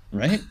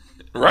 right?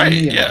 Right.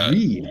 And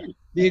Yeah.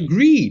 They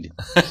agreed.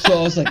 So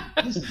I was like,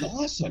 this is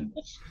awesome.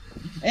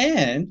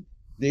 And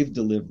they've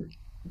delivered,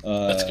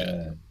 That's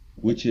good.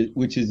 which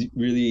is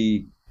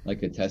really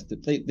like a test.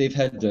 They've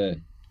had to.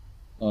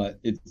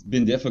 It's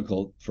been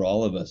difficult for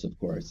all of us, of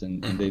course,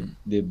 and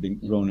they've been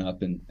grown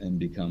up and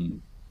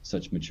become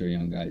such mature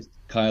young guys.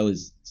 Kyle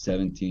is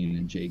 17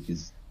 and Jake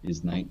is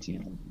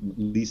 19.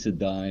 Lisa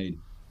died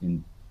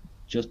in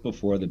just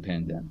before the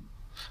pandemic.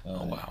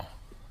 Oh wow.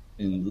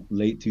 In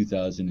late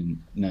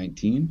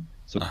 2019.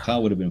 So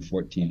Kyle would have been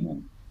 14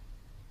 then.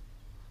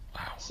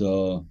 Wow.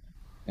 So,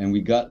 and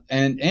we got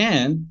and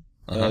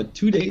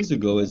 2 days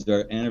ago is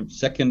our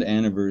second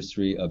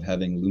anniversary of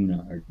having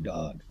Luna, our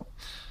dog.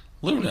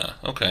 Luna.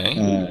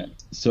 Okay.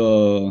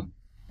 So,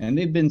 and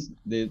they've been,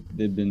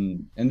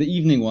 and the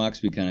evening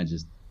walks we kind of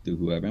just do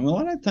whoever. And a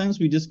lot of times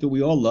we just go.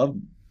 We all love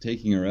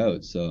taking her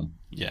out. So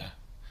Yeah.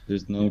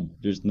 there's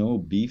no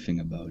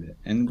beefing about it.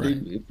 And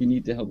Right. if we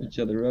need to help each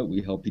other out,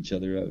 we help each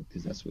other out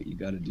because that's what you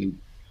got to do.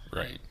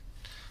 Right.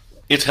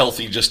 It's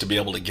healthy just to be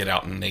able to get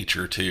out in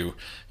nature too.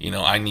 You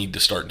know, I need to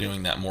start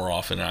doing that more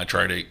often. And I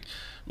try to.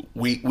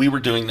 We were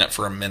doing that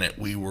for a minute.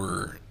 We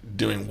were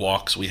doing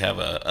walks. We have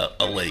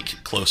a lake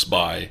close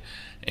by,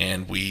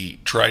 and we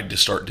tried to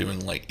start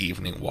doing like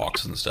evening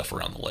walks and stuff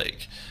around the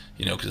lake.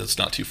 You know, because it's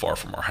not too far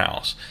from our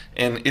house,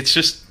 and it's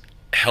just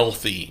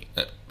healthy,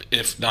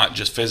 if not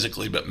just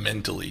physically but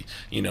mentally.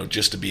 You know,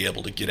 just to be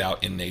able to get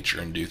out in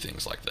nature and do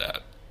things like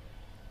that.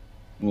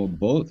 Well,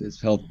 both. It's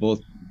helped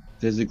both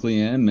physically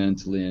and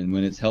mentally. And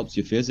when it helps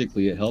you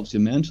physically, it helps you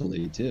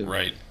mentally too.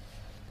 Right.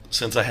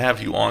 Since I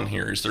have you on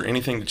here, is there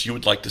anything that you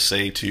would like to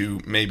say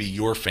to maybe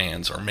your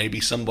fans or maybe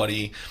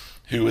somebody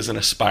who is an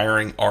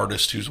aspiring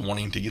artist who's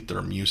wanting to get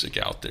their music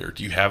out there?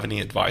 Do you have any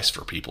advice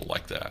for people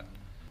like that?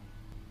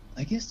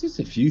 I guess there's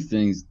a few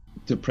things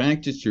to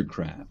practice your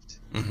craft.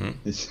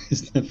 This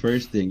is the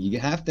first thing. You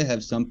have to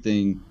have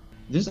something.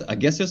 I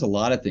guess there's a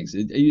lot of things.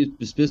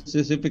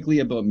 Specifically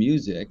about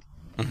music,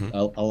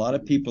 a lot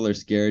of people are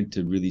scared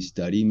to really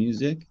study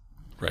music.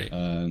 Right.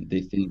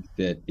 They think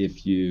that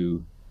if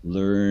you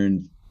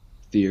learn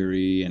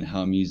theory and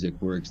how music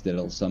works, that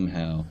it'll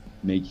somehow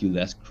make you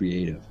less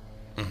creative.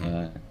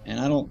 And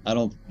I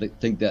don't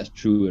think that's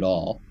true at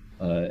all.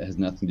 It has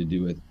nothing to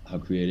do with how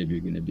creative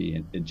you're going to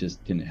be. It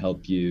just can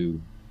help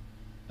you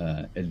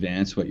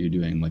advance what you're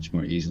doing much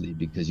more easily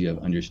because you have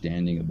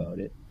understanding about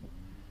it.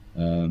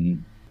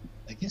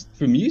 I guess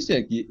for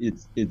music,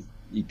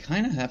 you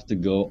kind of have to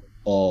go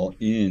all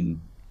in,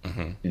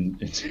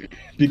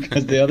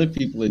 because the other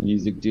people in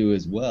music do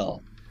as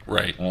well.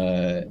 Right.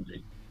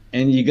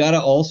 And you got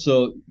to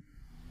also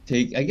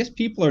I guess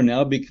people are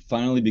now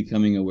finally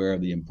becoming aware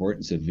of the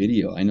importance of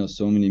video. I know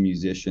so many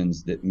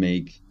musicians that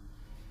make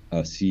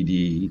a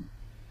CD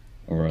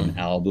or an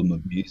album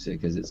of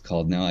music, as it's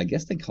called now. I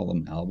guess they call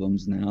them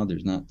albums now.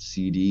 There's not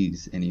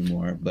CDs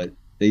anymore, but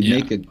they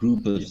make a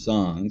group of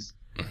songs,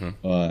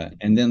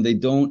 and then they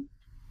don't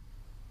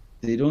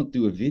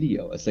do a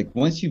video. It's like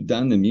once you've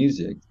done the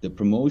music, the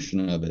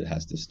promotion of it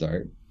has to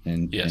start.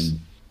 And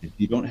if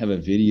you don't have a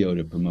video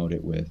to promote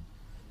it with,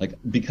 like,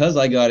 because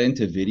I got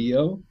into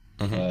video,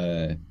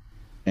 and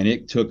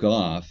it took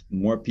off,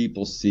 more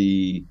people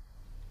see,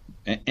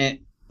 and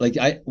like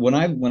when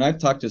I've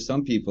talked to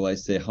some people, I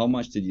say, how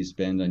much did you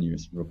spend on your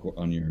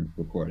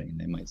recording? And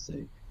they might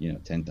say,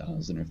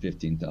 $10,000 or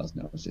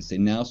 $15,000. I say,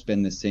 now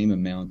spend the same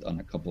amount on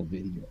a couple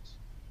videos.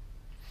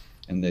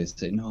 And they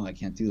say, no, I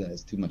can't do that.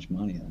 It's too much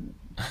money on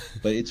it.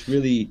 But it's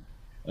really,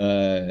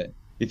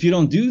 if you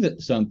don't do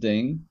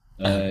something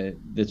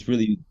that's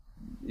really,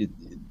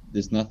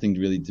 there's nothing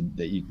really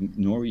that you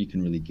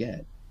can really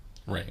get.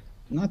 Right.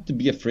 Not to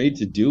be afraid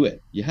to do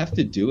it. You have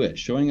to do it.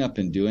 Showing up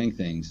and doing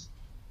things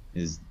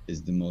is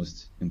the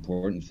most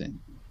important thing.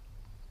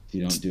 If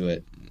you don't do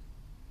it,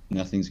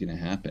 nothing's going to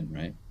happen,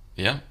 right?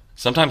 Yeah.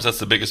 Sometimes that's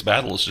the biggest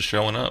battle, is just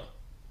showing up.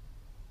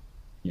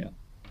 Yeah.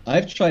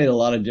 I've tried a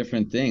lot of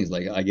different things.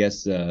 Like, I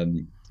guess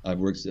I've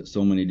worked at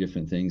so many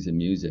different things in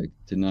music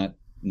to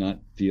not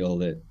feel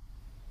that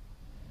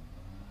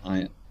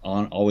I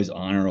always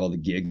honor all the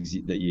gigs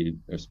that you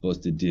are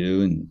supposed to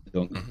do, and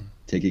don't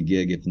take a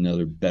gig if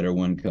another better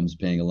one comes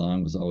paying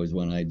along, was always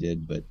one I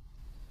did. But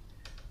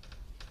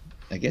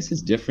I guess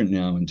it's different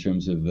now in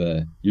terms of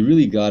you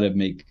really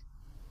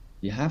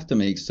you have to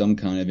make some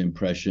kind of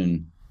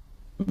impression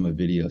from a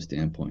video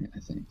standpoint, I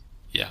think.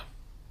 Yeah.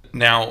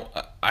 Now,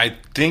 I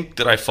think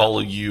that I follow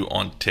you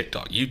on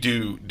TikTok. You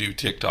do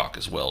TikTok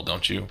as well,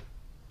 don't you?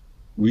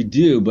 We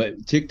do,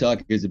 but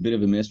TikTok is a bit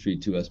of a mystery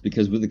to us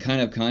because with the kind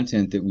of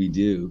content that we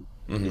do,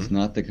 it's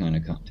not the kind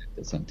of content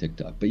that's on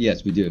TikTok. But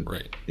yes, we do.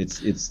 Right.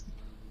 It's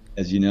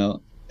as you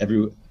know,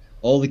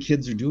 all the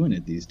kids are doing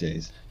it these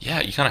days.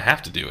 Yeah, you kind of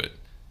have to do it.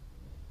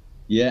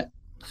 Yeah,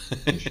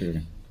 for sure.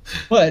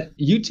 But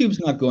YouTube's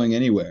not going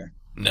anywhere.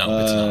 No,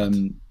 it's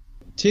not.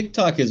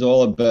 TikTok is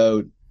all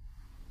about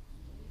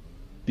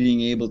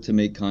being able to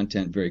make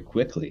content very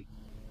quickly,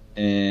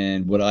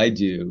 and what I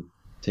do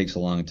takes a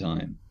long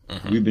time.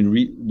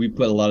 We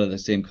put a lot of the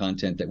same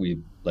content that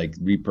we've like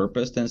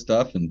repurposed and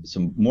stuff, and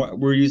some more.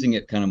 We're using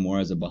it kind of more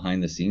as a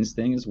behind the scenes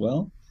thing as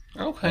well.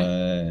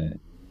 Okay.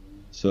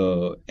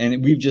 So,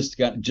 and we've just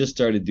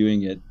started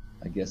doing it,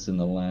 I guess, in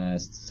the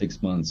last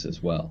 6 months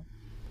as well.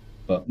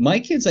 But my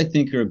kids, I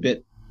think, are a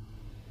bit.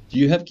 Do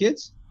you have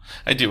kids?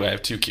 I do. I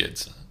have two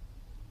kids.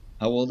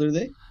 How old are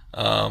they?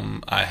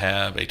 I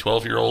have a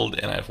 12-year-old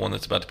and I have one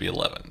that's about to be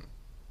 11.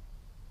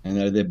 And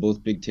are they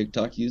both big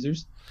TikTok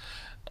users?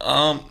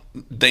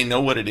 They know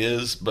what it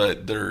is,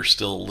 but they're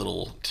still a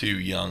little too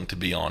young to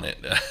be on it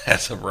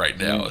as of right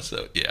now.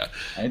 So yeah,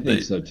 I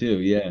think so too.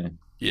 Yeah.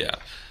 yeah.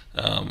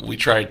 We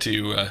try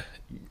to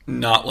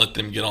not let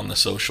them get on the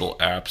social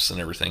apps and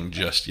everything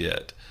just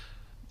yet.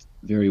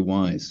 Very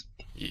wise.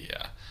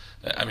 Yeah.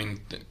 I mean,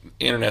 the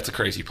internet's a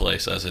crazy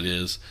place as it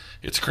is.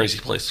 It's a crazy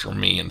place for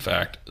me, in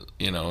fact,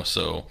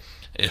 so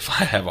if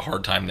I have a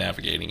hard time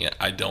navigating it,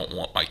 I don't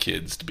want my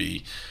kids to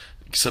be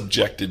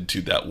subjected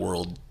to that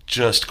world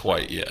just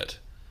quite yet.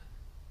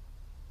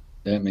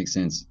 That makes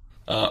sense.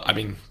 I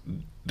mean,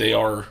 they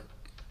are,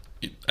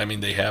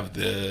 they have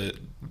the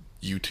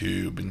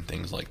YouTube and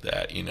things like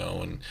that,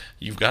 and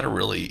you've got to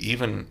really,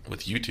 even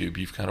with YouTube,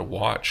 you've got to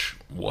watch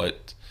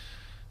what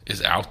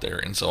is out there.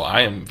 And so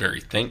I am very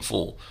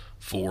thankful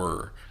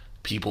for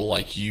people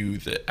like you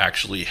that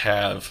actually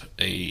have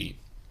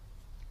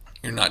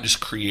you're not just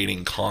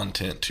creating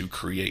content to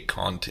create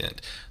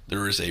content.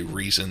 There is a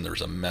reason,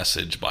 there's a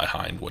message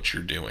behind what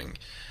you're doing.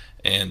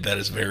 And that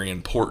is very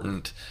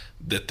important,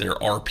 that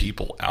there are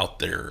people out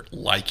there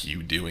like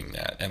you doing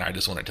that. And I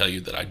just want to tell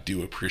you that I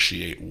do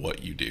appreciate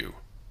what you do.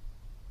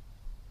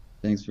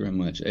 Thanks very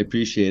much. I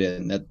appreciate it.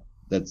 And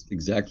that's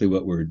exactly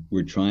what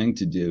we're trying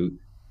to do.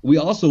 We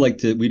also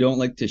we don't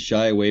like to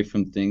shy away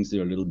from things that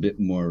are a little bit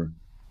more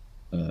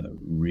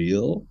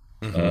real.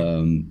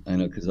 Mm-hmm. I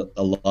know because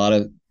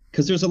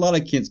there's a lot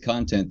of kids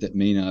content that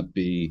may not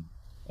be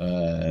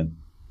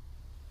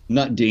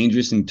not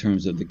dangerous in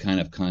terms of the kind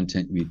of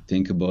content we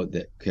think about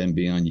that can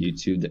be on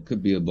YouTube, that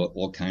could be about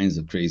all kinds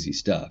of crazy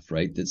stuff,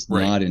 right? That's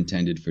right. Not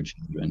intended for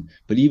children.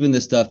 But even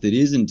the stuff that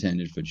is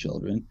intended for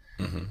children,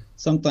 mm-hmm.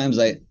 sometimes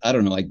I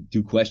don't know, I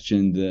do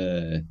question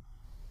the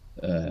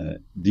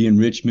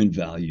enrichment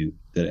value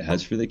that it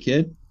has for the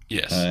kid.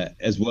 Yes.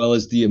 As well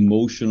as the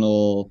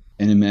emotional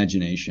and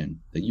imagination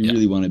that you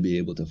really want to be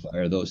able to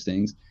fire those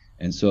things.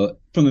 And so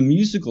from a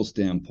musical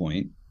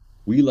standpoint,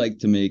 we like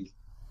to make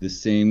the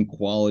same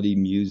quality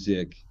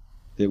music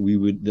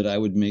that I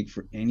would make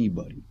for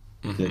anybody.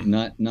 Mm-hmm.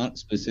 That not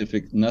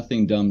specific,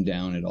 nothing dumbed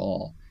down at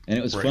all. And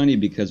it was funny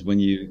because when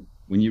you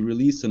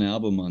release an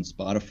album on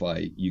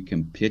Spotify, you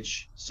can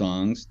pitch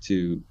songs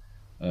to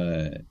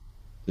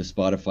the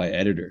Spotify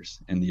editors,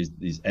 and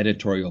these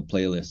editorial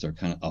playlists are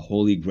kind of a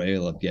holy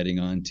grail of getting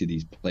onto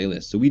these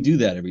playlists. So we do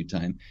that every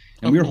time,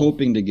 and we're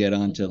hoping to get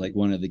onto like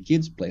one of the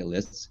kids'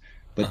 playlists,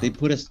 but they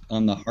put us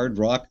on the hard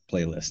rock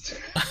playlist,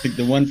 like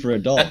the one for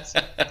adults.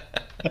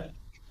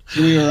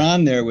 So we were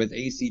on there with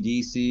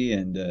AC/DC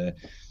and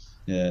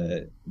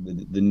the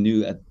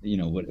new,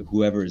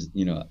 whoever's,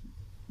 the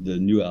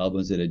new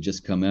albums that had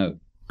just come out.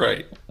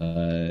 Right.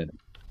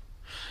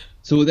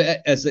 So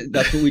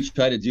that's what we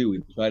try to do.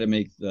 We try to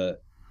make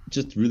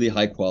just really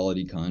high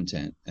quality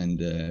content,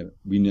 and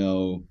we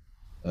know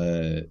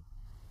that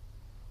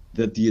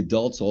the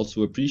adults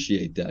also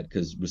appreciate that,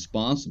 because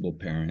responsible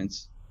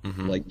parents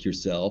mm-hmm. like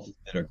yourself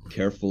that are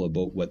careful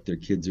about what their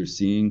kids are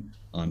seeing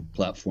on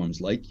platforms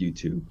like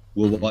YouTube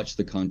will mm-hmm. watch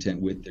the content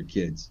with their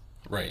kids.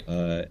 Right.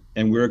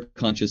 And we're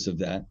conscious of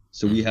that.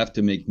 So mm-hmm. we have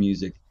to make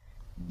music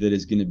that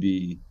is going to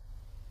be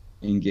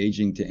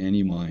engaging to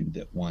any mind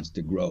that wants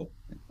to grow.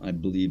 I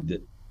believe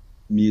that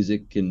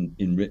music can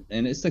enrich,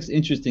 and it's like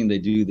interesting. They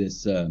do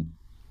this,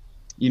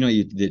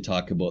 they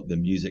talk about the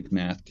music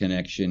math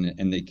connection,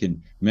 and they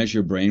can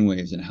measure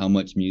brainwaves and how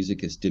much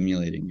music is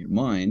stimulating your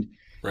mind.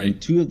 Right. And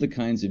two of the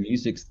kinds of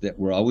musics that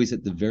were always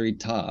at the very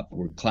top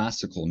were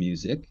classical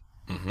music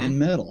mm-hmm. and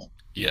metal.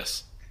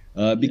 Yes.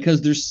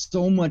 Because there's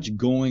so much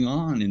going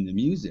on in the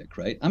music,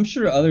 right? I'm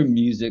sure other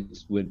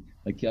musics would,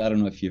 like, I don't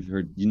know if you've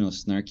heard,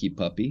 Snarky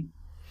Puppy.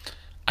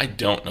 I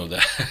don't know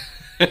that.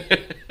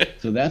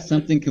 So that's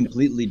something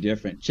completely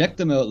different. Check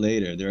them out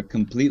later. They're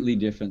completely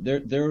different.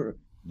 They're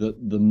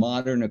the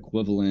modern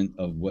equivalent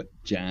of what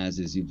jazz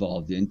has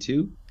evolved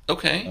into.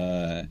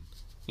 Okay.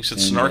 You said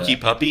Snarky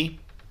Puppy?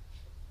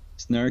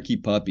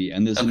 Snarky Puppy.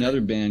 And there's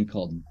another band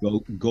called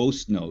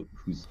Ghost Note,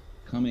 who's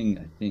coming,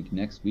 I think,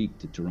 next week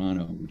to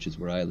Toronto, which is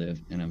where I live.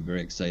 And I'm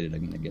very excited. I'm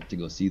going to get to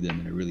go see them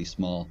in a really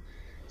small,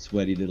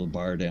 sweaty little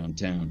bar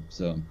downtown.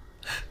 So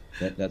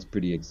that's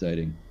pretty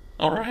exciting.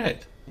 All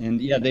right.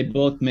 And yeah, they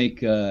both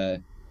make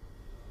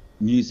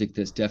music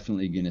that's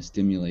definitely going to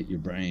stimulate your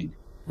brain.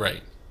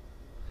 Right.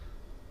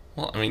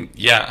 Well, I mean,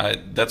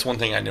 that's one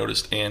thing I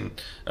noticed, and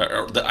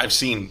that I've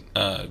seen.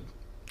 I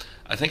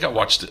think I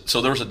watched it.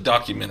 So there was a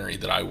documentary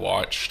that I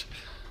watched.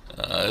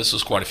 This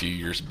was quite a few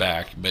years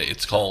back, but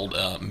it's called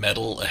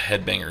Metal: A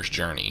Headbanger's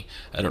Journey.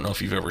 I don't know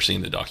if you've ever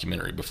seen the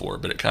documentary before,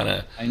 but it kind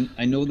of...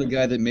 I know the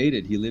guy that made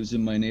it. He lives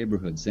in my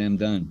neighborhood, Sam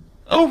Dunn.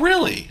 Oh,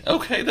 really?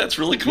 Okay, that's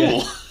really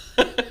cool.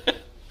 Yeah.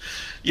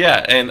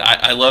 Yeah, and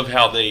I love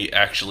how they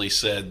actually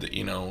said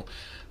that,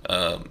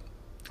 um,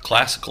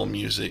 classical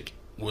music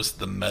was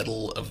the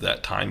metal of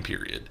that time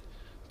period,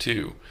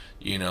 too.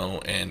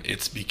 And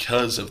it's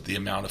because of the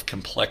amount of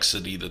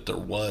complexity that there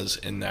was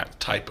in that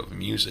type of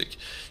music.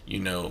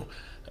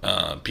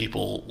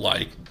 People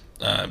like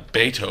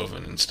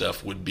Beethoven and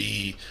stuff would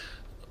be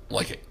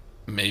like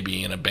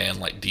maybe in a band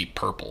like Deep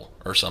Purple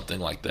or something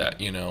like that,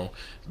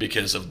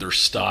 because of their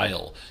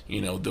style.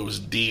 Those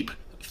deep,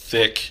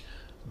 thick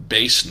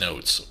bass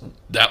notes,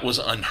 that was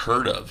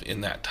unheard of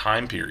in that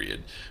time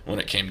period when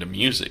it came to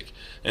music.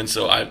 And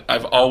so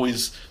I've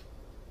always,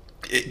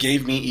 it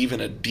gave me even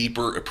a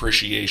deeper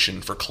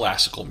appreciation for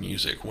classical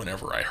music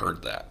whenever I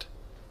heard that.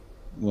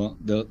 Well,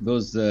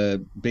 those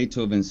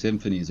Beethoven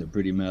symphonies are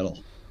pretty metal.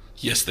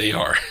 Yes, they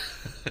are.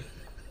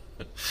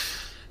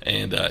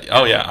 And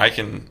oh yeah, I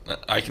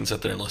can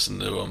sit there and listen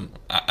to them.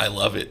 I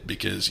love it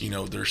because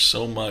there's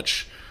so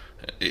much.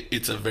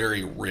 It's a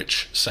very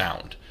rich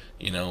sound,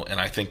 and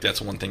I think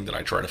that's one thing that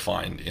I try to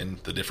find in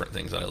the different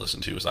things that I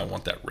listen to is I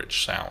want that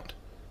rich sound.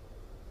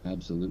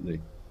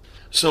 Absolutely.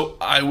 So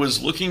I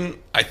was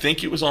looking. I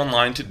think it was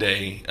online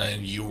today,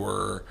 and you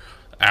were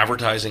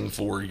advertising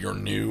for your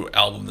new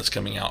album that's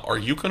coming out. Are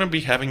you going to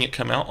be having it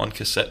come out on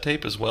cassette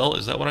tape as well?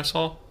 Is that what I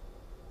saw?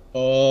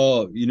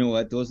 Oh, you know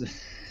what? Those.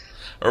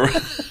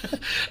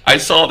 I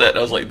saw that. And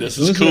I was like, "This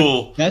is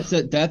cool." That's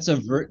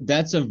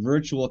a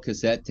virtual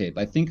cassette tape.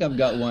 I think I've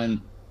got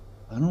one.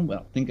 I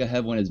think I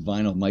have one as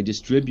vinyl. My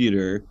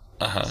distributor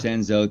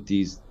sends out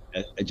these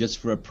just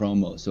for a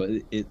promo, so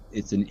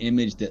it's an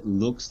image that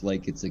looks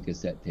like it's a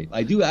cassette tape.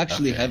 I do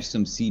actually have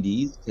some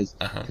CDs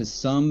because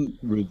some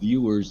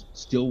reviewers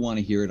still want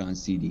to hear it on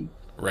CD.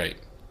 Right.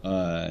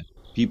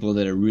 People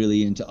that are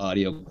really into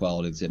audio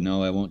quality said,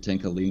 "No, I won't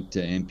take a link to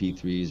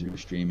MP3s or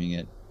streaming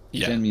it.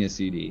 Yeah. Send me a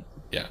CD."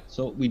 Yeah.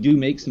 So we do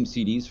make some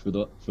CDs for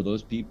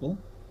those people.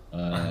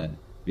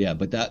 Yeah,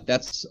 but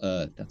that's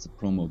a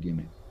promo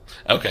gimmick.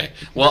 Okay.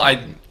 Well,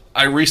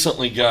 I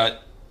recently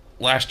got,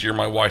 last year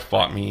my wife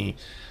bought me,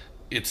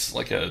 it's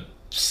like a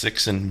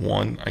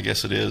 6-in-1, I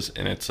guess it is,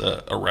 and it's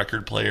a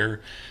record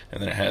player,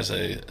 and then it has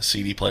a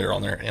CD player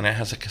on there, and it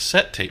has a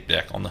cassette tape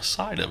deck on the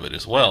side of it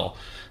as well.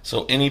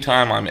 So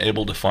anytime I'm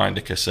able to find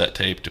a cassette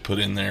tape to put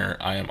in there,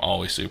 I am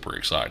always super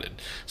excited.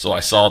 So I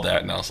saw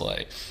that and I was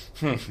like,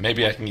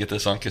 maybe I can get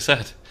this on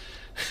cassette.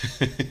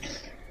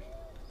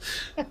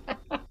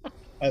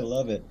 I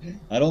love it.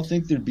 I don't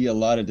think there'd be a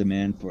lot of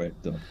demand for it,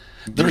 though.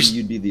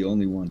 You'd be the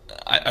only one.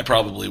 I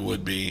probably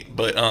would be,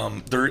 but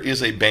there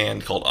is a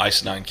band called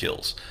Ice Nine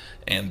Kills,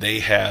 and they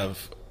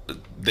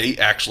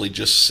actually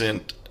just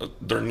sent,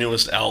 their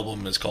newest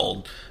album is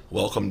called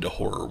Welcome to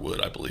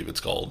Horrorwood, I believe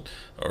it's called,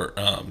 or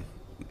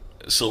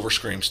Silver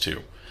Screams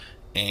 2.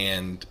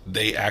 And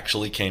they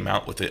actually came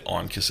out with it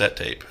on cassette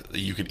tape.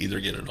 You could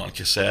either get it on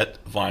cassette,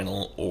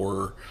 vinyl,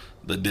 or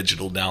the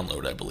digital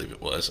download, I believe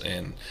it was.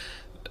 And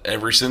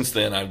ever since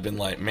then, I've been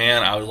like,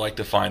 man, I would like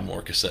to find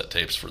more cassette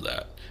tapes for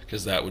that,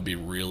 because that would be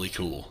really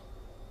cool.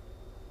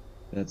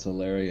 That's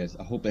hilarious.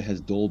 I hope it has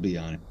Dolby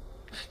on it.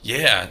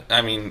 Yeah,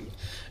 I mean,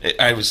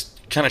 I was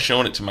kind of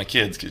showing it to my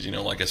kids because,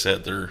 like I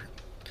said, they're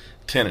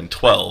 10 and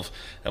 12.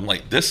 I'm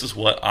like, this is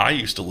what I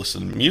used to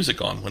listen to music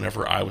on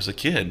whenever I was a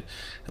kid.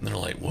 And they're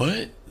like,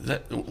 what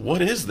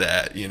is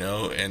that?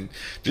 And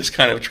just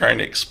kind of trying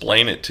to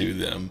explain it to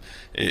them.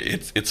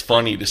 It's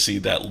funny to see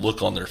that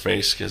look on their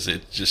face because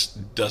it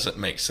just doesn't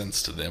make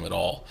sense to them at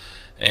all.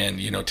 And,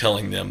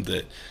 telling them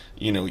that,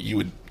 you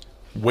would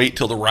wait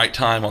till the right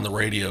time on the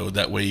radio.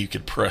 That way you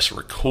could press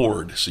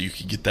record so you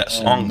could get that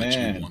song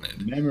that you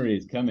wanted.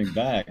 Memories coming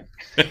back.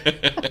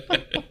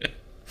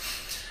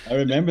 I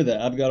remember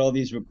that. I've got all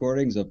these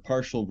recordings of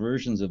partial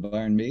versions of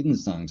Iron Maiden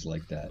songs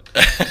like that.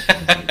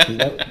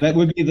 that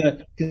would be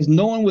because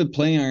no one would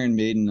play Iron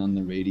Maiden on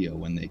the radio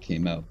when they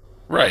came out.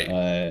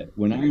 Right.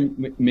 When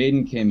Iron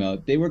Maiden came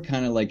out, they were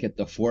kind of like at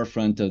the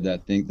forefront of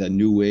that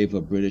new wave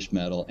of British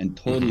metal, and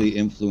totally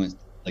influenced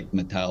like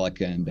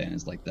Metallica and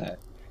bands like that.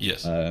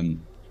 Yes. And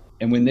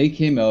when they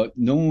came out,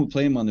 no one would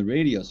play them on the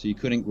radio, so you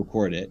couldn't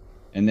record it.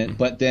 And then,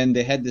 but then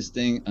they had this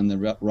thing on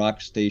the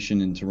rock station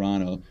in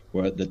Toronto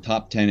where the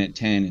top 10 at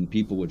 10, and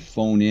people would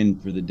phone in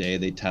for the day.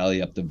 They tally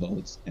up the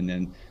votes, and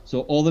then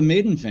so all the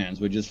Maiden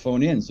fans would just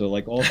phone in. So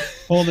like all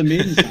the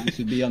Maiden songs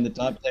would be on the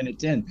top 10 at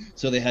 10.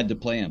 So they had to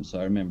play them. So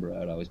I remember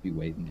I'd always be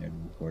waiting there to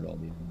record all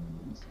the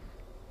other ones.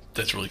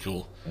 That's really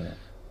cool. Yeah.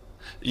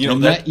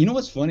 You know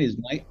what's funny is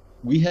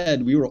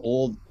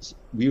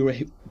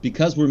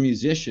because we're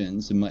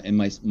musicians, and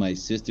my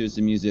sister's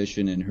a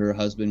musician and her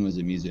husband was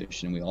a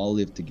musician. We all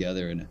lived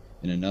together in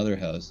another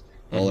house,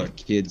 all our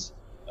kids,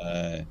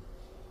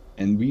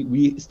 and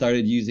we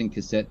started using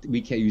cassette.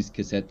 We used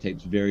cassette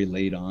tapes very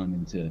late on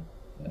into,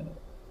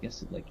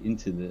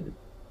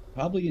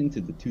 probably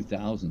into the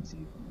 2000s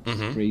even.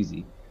 It's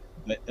crazy,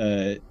 but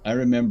I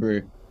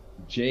remember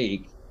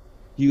Jake.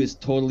 He was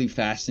totally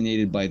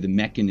fascinated by the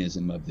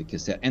mechanism of the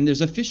cassette. And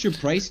there's a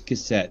Fisher-Price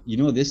cassette. You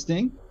know this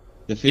thing?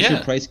 The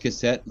Fisher-Price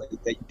cassette, like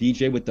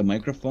DJ with the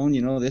microphone.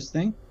 You know this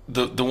thing?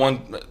 The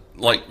one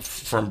like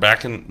from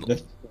back in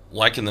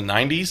Like in the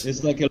 90s?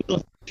 It's like a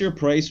little Fisher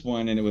Price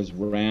one, and it was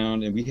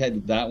round, and we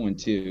had that one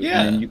too. And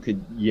Yeah. then you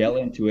could yell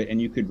into it,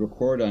 and you could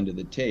record onto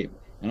the tape.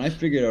 And I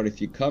figured out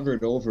if you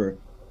covered over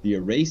the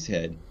erase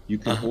head, you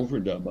could Uh-huh.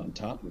 overdub on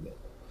top of it.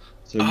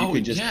 So you Oh,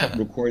 could just yeah.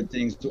 record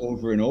things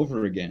over and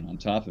over again on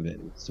top of it.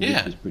 So which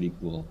Yeah. was pretty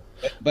cool.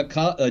 But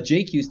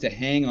Jake used to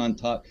hang on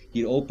top.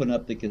 He'd open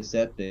up the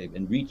cassette tape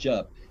and reach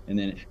up, and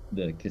then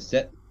the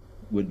cassette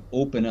would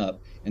open up,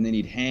 and then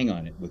he'd hang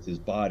on it with his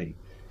body.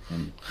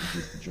 And it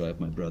used to drive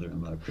my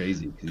brother-in-law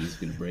crazy because he was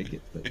going to break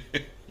it. But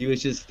he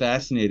was just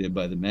fascinated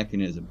by the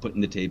mechanism, putting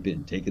the tape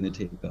in, taking the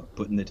tape out,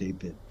 putting the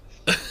tape in.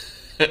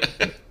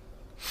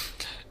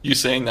 You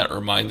saying that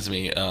reminds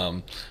me,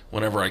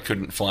 whenever I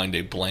couldn't find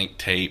a blank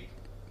tape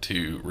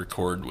to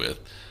record with,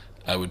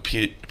 I would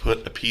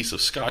put a piece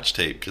of scotch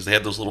tape, because they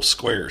had those little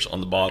squares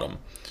on the bottom.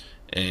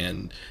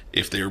 And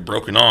if they were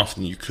broken off,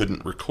 then you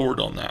couldn't record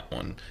on that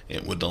one.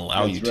 It wouldn't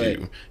allow you That's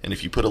right. to. And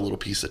if you put a little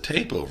piece of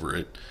tape over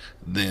it,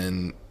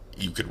 then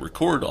you could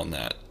record on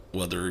that,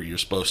 whether you're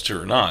supposed to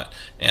or not.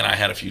 And I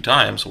had a few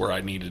times where I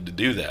needed to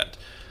do that.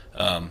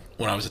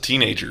 When I was a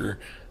teenager,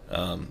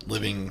 I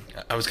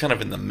was kind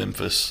of in the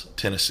Memphis,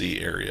 Tennessee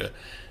area,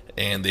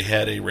 and they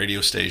had a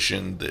radio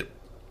station that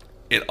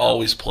it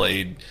always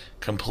played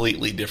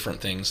completely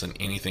different things than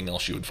anything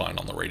else you would find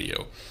on the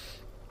radio.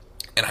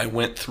 And I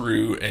went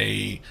through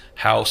a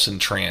house and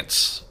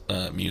trance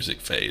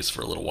music phase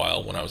for a little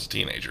while when I was a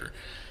teenager.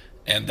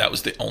 And that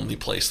was the only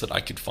place that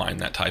I could find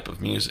that type of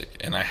music.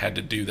 And I had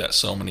to do that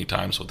so many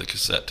times with the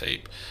cassette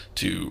tape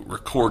to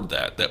record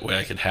that. That way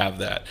I could have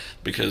that.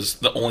 Because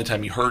the only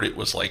time you heard it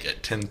was like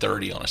at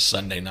 10:30 on a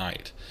Sunday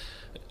night.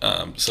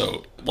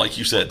 So, like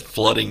you said,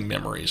 flooding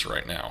memories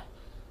right now.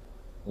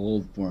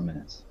 Old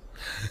formats.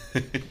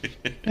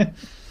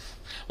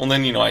 Well,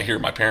 then, I hear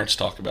my parents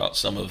talk about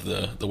some of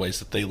the ways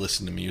that they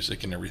listen to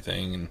music and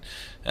everything,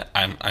 and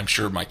I'm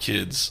sure my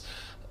kids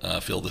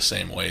feel the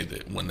same way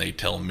that when they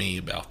tell me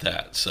about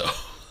that. So,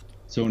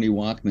 Sony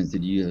Walkmans.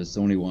 Did you use a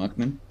Sony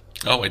Walkman?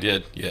 oh, I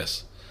did,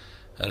 yes,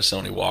 I had a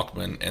Sony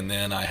Walkman, and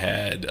then I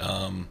had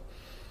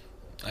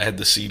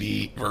the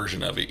CD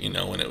version of it, and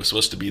it was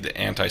supposed to be the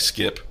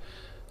anti-skip,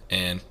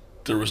 and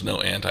there was no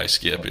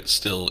anti-skip. It's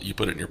still, you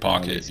put it in your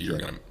pocket, you're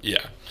gonna,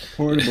 yeah.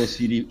 Portable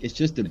CD. It's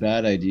just a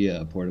bad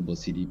idea, a portable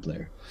CD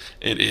player.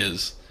 It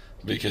is,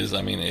 because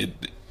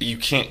you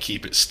can't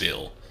keep it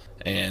still.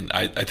 And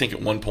I think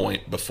at one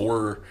point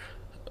before,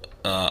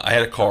 I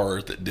had a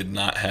car that did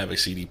not have a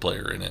CD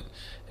player in it,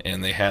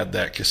 and they had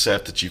that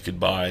cassette that you could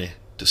buy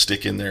to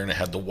stick in there, and it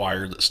had the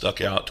wire that stuck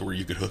out to where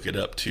you could hook it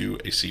up to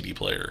a CD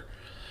player.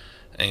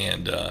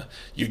 And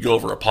you'd go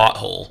over a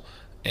pothole,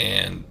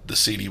 and the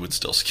CD would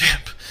still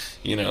skip,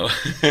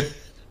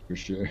 For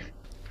sure.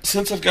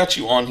 Since I've got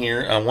you on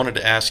here, I wanted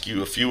to ask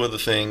you a few other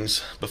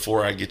things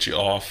before I get you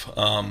off.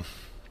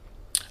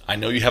 I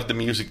know you have the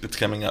music that's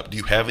coming up. Do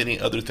you have any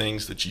other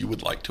things that you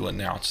would like to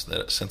announce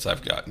that, since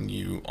I've gotten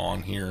you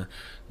on here,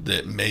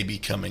 that may be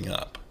coming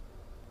up?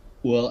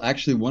 Well,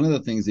 actually, one of the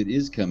things that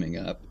is coming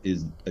up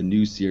is a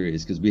new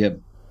series, because we have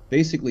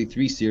basically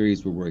 3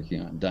 series we're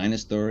working on.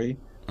 Dinostory,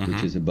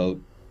 which is about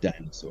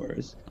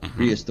dinosaurs.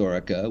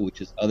 Prehistorica,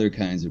 which is other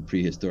kinds of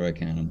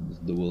prehistoric animals,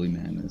 the woolly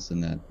mammoths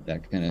and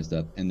that kind of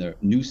stuff. And the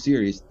new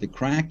series, The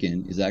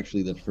Kraken, is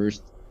actually the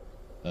first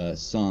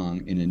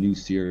song in a new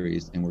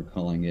series, and we're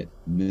calling it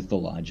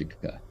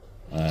Mythologica.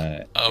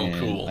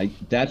 Cool.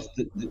 That's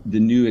the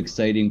new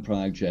exciting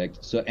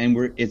project. So, and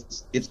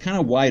it's kind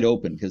of wide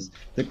open, because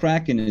the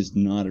Kraken is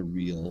not a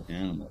real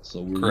animal.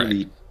 So we're Correct.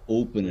 really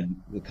open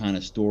in the kind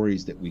of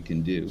stories that we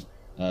can do.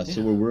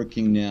 So we're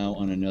working now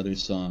on another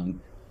song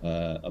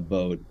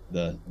about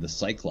the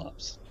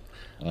Cyclops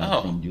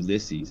from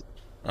Ulysses,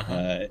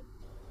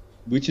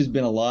 which has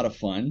been a lot of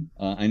fun.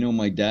 I know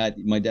my dad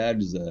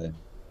was a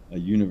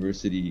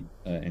university,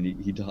 and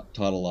he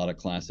taught a lot of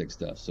classic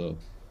stuff. So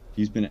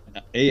he's been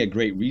a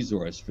great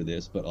resource for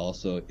this, but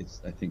also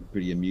it's, I think,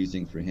 pretty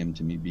amusing for him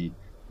to be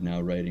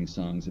now writing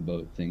songs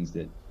about things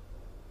that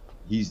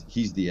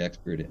he's the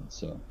expert in.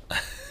 So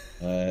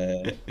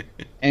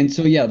and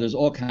so there's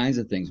all kinds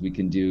of things we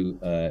can do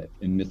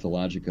in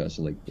Mythologica.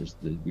 So like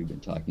we've been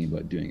talking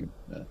about doing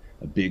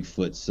a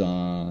Bigfoot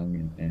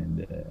song,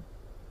 and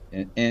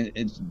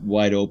it's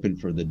wide open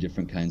for the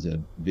different kinds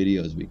of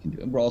videos we can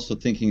do. And we're also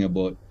thinking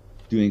about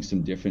doing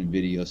some different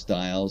video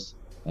styles,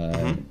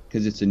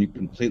 because it's a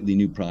completely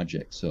new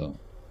project. So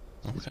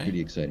it's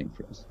pretty exciting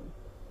for us.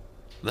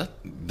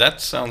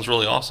 That sounds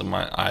really awesome.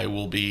 I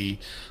will be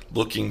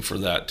looking for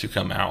that to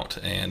come out.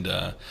 And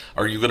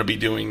are you going to be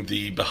doing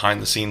the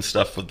behind the scenes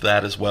stuff with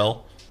that as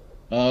well?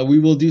 We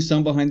will do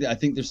some I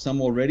think there's some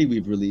already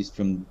we've released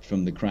from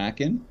the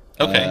Kraken.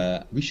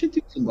 Okay. We should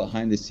do some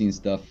behind the scenes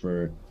stuff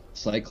for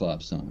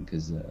Cyclops song,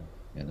 because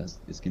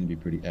it's going to be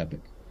pretty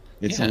epic.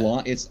 It's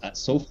long. It's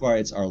so far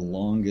it's our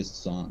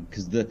longest song,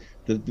 because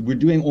we're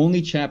doing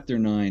only chapter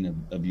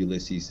 9 of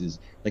Ulysses. Is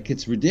like,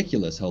 it's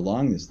ridiculous how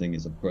long this thing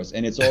is, of course,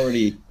 and it's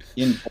already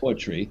in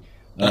poetry.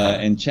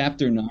 And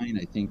chapter 9,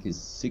 I think, is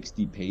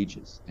 60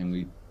 pages,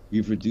 and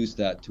we've reduced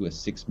that to a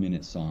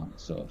 6-minute song.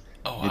 So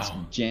Oh, it's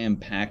wow. jam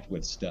packed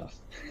with stuff.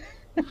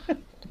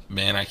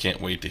 Man, I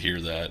can't wait to hear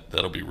that.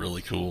 That'll be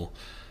really cool.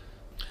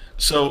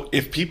 So,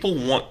 if people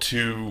want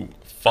to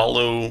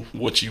follow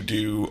what you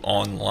do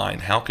online,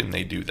 how can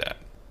they do that?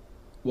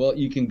 Well,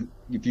 you can,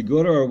 if you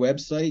go to our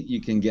website,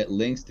 you can get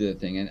links to the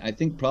thing. And I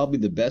think probably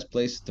the best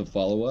places to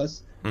follow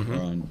us Mm-hmm.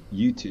 are on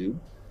YouTube.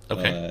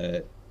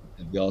 Okay.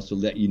 Uh, we also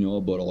let you know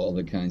about all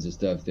the kinds of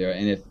stuff there.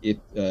 And if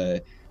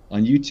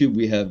on YouTube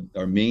we have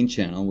our main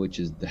channel, which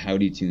is the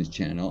Howdytoons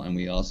channel, and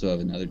we also have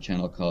another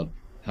channel called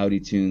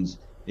Howdytoons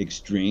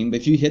Extreme.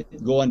 But if you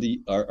go on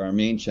our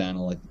main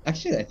channel, like,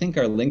 actually, I think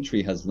our link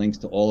tree has links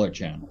to all our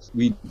channels.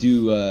 We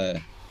do a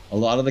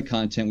lot of the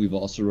content we've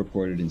also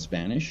recorded in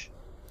Spanish,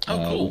 Oh,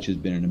 cool. which has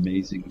been an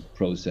amazing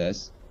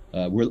process.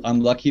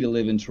 I'm lucky to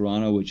live in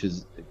Toronto, which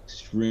is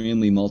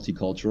extremely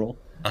multicultural.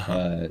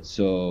 Uh-huh.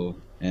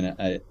 And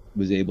I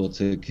was able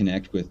to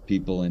connect with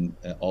people and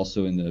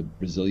also in the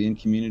Brazilian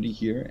community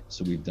here.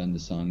 So we've done the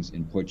songs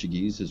in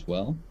Portuguese as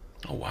well.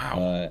 Oh,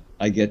 wow.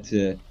 I get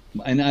to,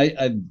 and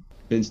I've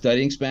been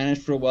studying Spanish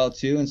for a while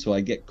too, and so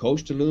I get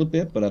coached a little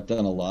bit, but I've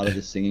done a lot of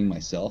the singing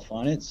myself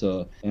on it.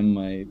 So, and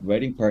my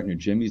writing partner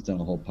Jimmy's done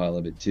a whole pile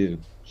of it too.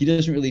 He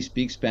doesn't really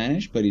speak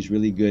Spanish, but he's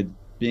really good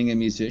being a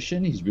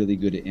musician. He's really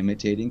good at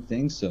imitating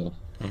things. So,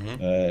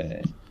 Mm-hmm.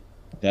 uh,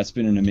 that's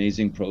been an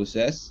amazing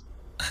process.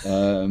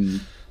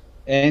 Um,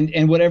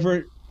 and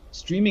whatever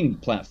streaming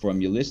platform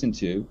you listen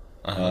to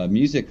Uh-huh.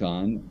 music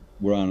on,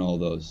 we're on all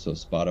those. So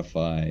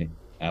Spotify,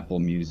 Apple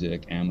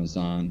Music,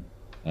 Amazon,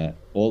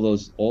 all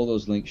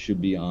those links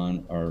should be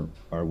on our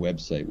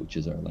website, which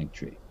is our link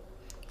tree.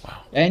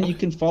 Wow. And you Okay.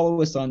 can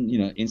follow us on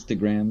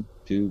Instagram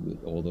too,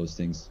 with all those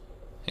things.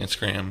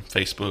 Instagram,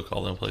 Facebook,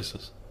 all those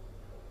places.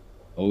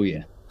 Oh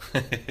yeah.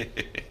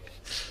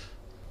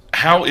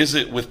 How is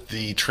it with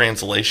the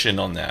translation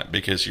on that?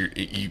 Because you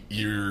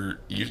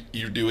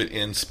do it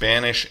in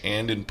Spanish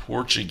and in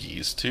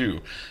Portuguese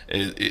too.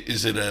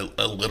 Is it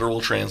a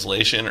literal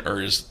translation,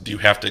 or do you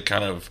have to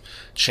kind of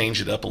change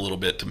it up a little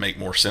bit to make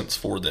more sense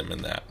for them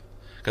in that?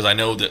 Because I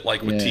know that,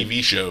 like with Yeah.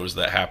 TV shows,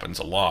 that happens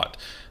a lot.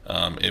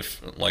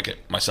 If like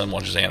my son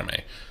watches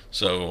anime,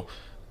 so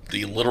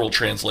the literal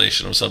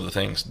translation of some of the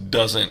things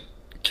doesn't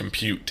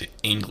compute to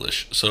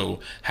English. So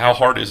how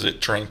hard is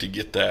it trying to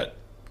get the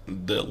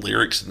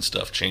lyrics and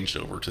stuff changed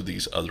over to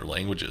these other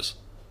languages?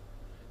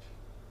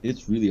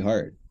 It's really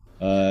hard.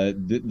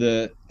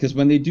 The because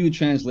when they do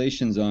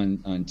translations on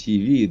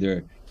TV,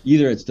 they're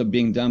either it's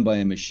being done by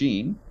a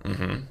machine,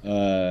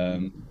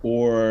 Mm-hmm.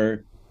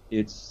 or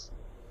it's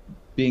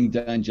being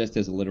done just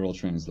as a literal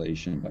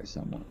translation by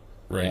someone.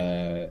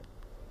 Right.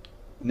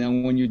 Now,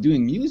 when you're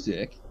doing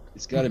music,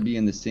 it's got to be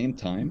in the same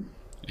time.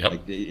 Yep.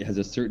 Like it has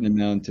a certain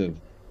amount of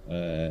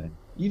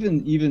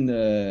even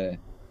the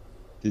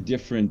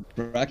different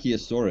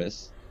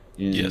brachiosaurus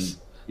Yes.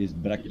 is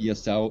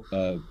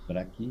brachiosaurio.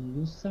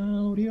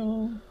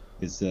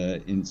 Is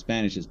in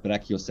Spanish is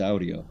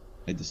brachiosaurio.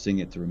 I had to sing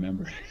it to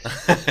remember.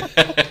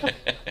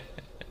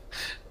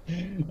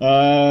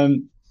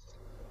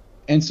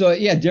 And so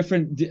yeah,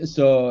 different.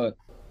 So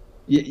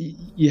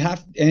you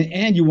have,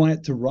 and you want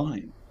it to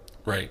rhyme.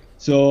 Right.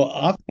 So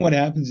often what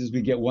happens is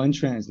we get one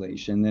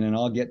translation, then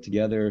I'll get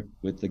together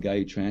with the guy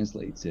who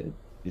translates it.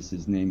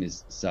 His name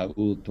is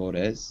Saul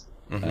Torres.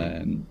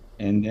 Mm-hmm.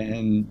 And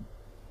then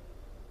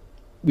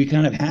we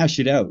kind of hash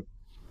it out,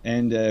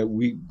 and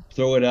we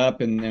throw it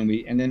up, and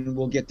then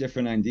we'll get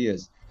different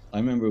ideas. I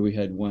remember we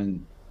had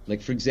one,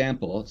 like for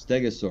example,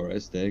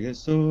 Stegosaurus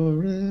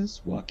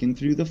walking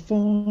through the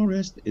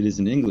forest. It is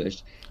in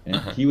English, and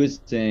Uh-huh. he was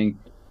saying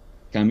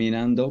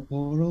caminando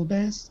por el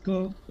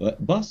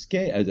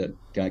bosque,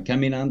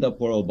 caminando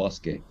por el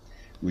bosque,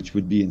 which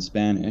would be in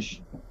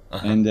Spanish.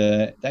 Uh-huh. And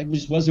that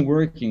just wasn't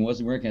working. I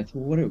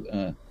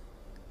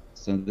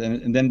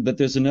thought, but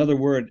there's another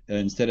word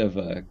instead of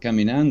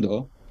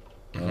caminando,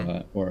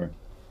 or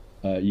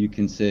you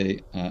can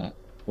say,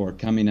 or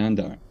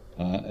caminandar,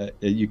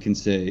 you can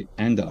say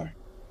andar,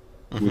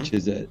 which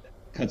is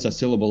cuts a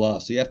syllable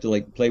off. So you have to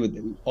like play with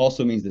it.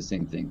 Also means the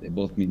same thing. They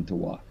both mean to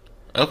walk.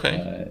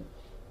 Okay.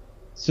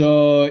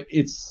 So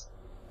it's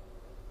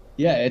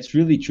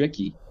really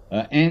tricky.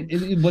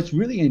 What's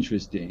really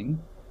interesting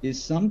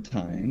is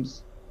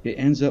sometimes it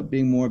ends up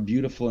being more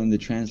beautiful in the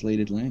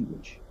translated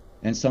language.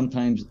 And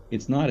sometimes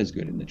it's not as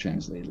good in the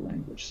translated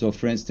language. So,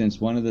 for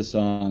instance, one of the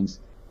songs,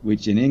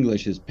 which in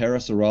English is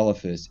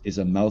Parasaurolophus, is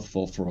a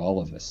mouthful for all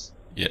of us.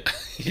 Yeah.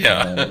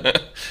 Yeah.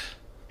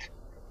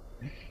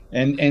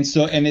 And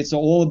it's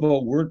all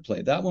about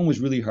wordplay. That one was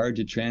really hard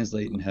to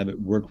translate and have it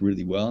work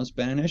really well in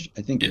Spanish.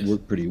 I think it Yes.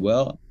 worked pretty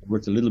well. It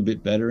worked a little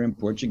bit better in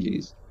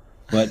Portuguese.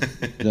 But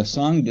the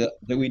song that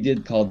we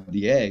did called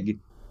The Egg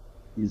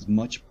is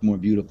much more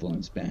beautiful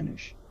in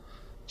Spanish,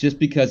 just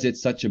because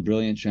it's such a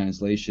brilliant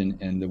translation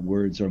and the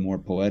words are more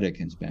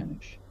poetic in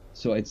Spanish.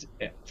 So it's,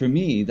 for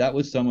me, that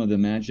was some of the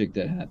magic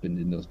that happened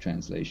in those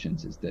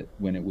translations, is that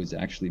when it was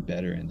actually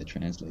better in the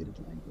translated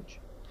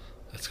language.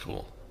 That's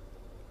cool.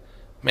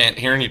 Man,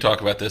 hearing you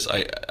talk about this,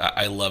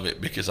 I love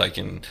it because I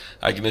can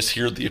just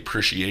hear the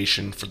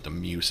appreciation for the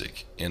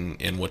music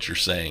in what you're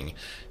saying,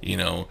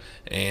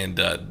 and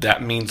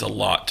that means a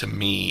lot to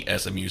me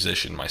as a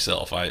musician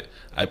myself. I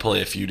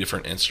play a few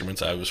different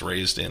instruments. I was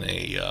raised in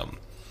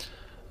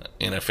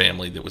a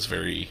family that was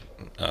very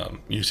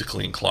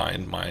musically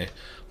inclined. My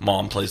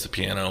mom plays the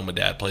piano, my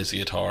dad plays the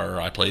guitar,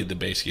 I played the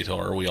bass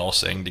guitar. We all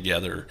sang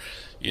together,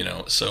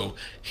 So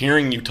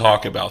hearing you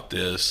talk about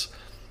this,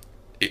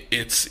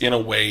 it's in a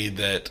way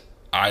that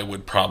I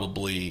would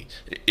probably,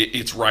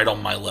 it's right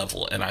on my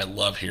level, and I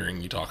love hearing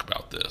you talk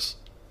about this.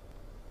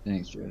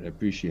 Thanks, Jared. I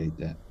appreciate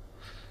that.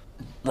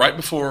 Right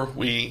before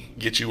we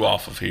get you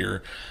off of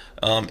here,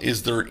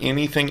 is there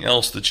anything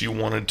else that you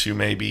wanted to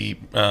maybe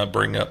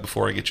bring up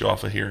before I get you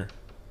off of here?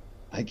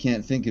 I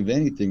can't think of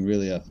anything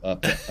really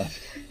up.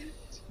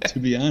 To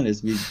be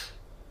honest,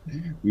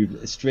 we've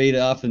strayed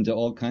off into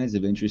all kinds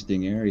of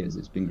interesting areas.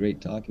 It's been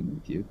great talking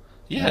with you.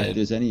 Yeah. If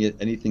there's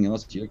anything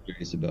else you're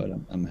curious about,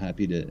 I'm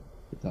happy to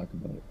talk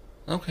about it.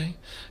 Okay.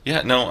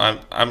 Yeah. No,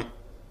 I'm.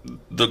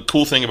 The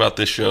cool thing about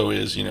this show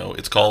is,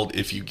 it's called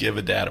 "If You Give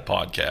a Dad a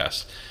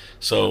Podcast,"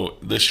 so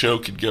this show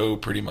could go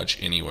pretty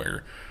much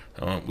anywhere.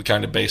 We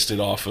kind of based it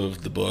off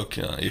of the book.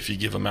 If you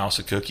give a mouse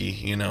a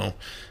cookie,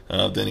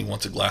 then he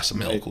wants a glass of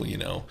milk.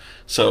 Right.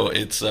 So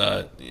it's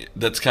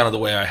that's kind of the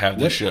way I have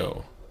this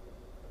show.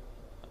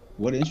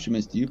 What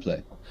instruments do you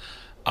play?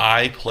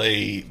 I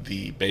play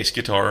the bass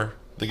guitar,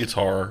 the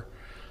guitar,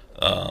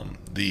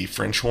 the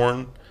French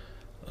horn,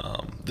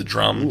 the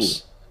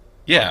drums. Ooh.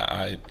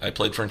 Yeah, I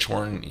played French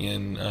horn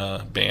in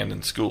band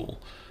in school.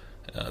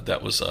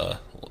 That was a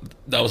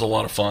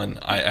lot of fun.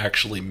 I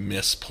actually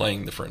miss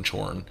playing the French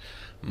horn.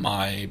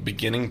 My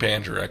beginning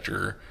band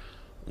director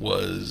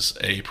was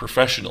a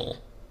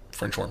professional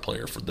French horn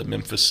player for the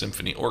Memphis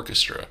Symphony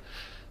Orchestra.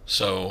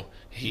 So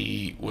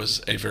he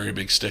was a very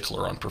big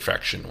stickler on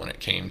perfection when it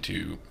came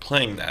to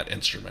playing that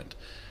instrument.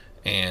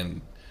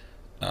 And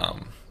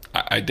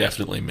I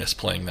definitely miss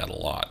playing that a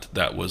lot.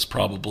 That was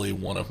probably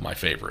one of my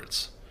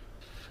favorites.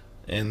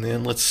 And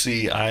then let's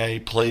see,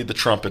 I played the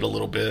trumpet a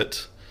little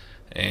bit,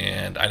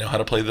 and I know how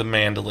to play the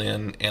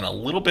mandolin and a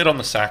little bit on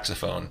the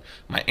saxophone.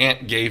 My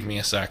aunt gave me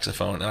a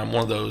saxophone, and I'm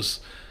one of those,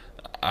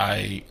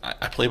 I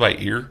play by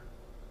ear.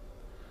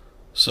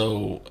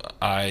 So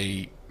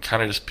I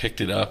kind of just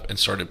picked it up and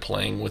started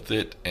playing with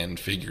it and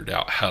figured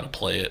out how to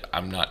play it.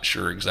 I'm not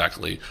sure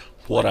exactly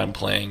what I'm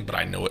playing, but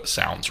I know it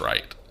sounds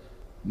right.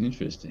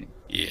 Interesting.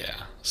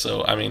 Yeah.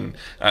 So, I mean,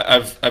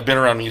 I've been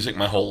around music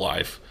my whole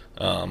life.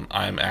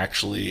 I'm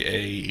actually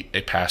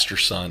a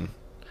pastor's son,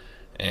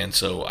 and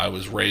so I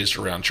was raised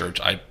around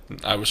church.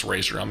 I was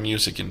raised around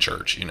music in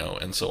church,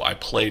 and so I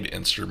played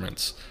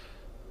instruments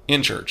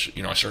in church.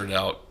 I started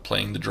out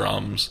playing the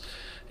drums,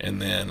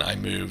 and then I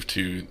moved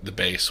to the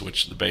bass,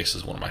 which the bass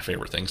is one of my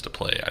favorite things to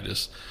play.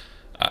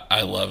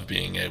 I love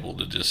being able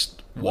to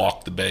just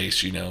walk the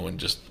bass, and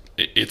just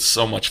it's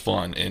so much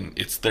fun, and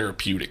it's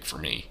therapeutic for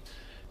me.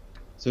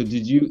 So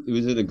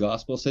was it a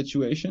gospel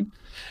situation?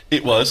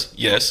 It was,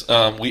 yes.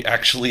 We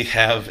actually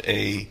have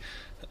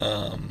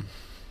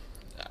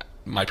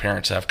my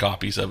parents have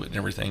copies of it and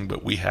everything,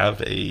 but we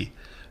have a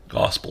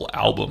gospel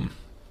album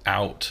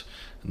out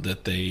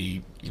that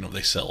they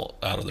sell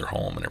out of their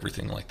home and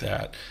everything like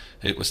that.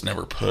 It was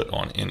never put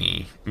on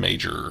any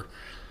major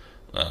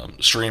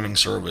streaming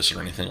service or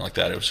anything like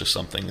that. It was just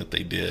something that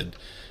they did,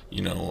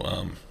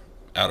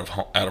 out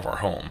of our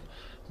home.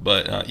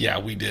 But yeah,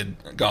 we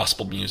did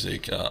gospel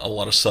music, a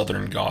lot of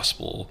Southern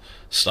gospel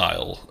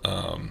style.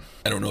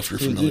 I don't know if you're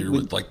familiar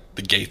with like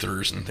the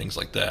Gaithers and things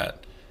like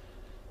that.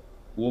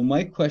 Well,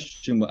 my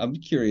question I'm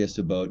curious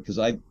about, because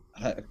I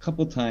a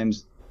couple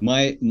times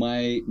my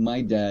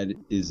dad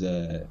is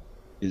a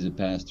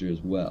pastor as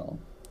well.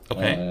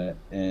 Okay.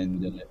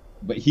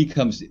 But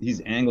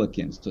he's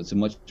Anglican, so it's a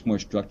much more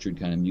structured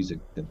kind of music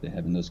that they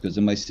have in those. Because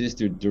my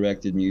sister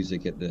directed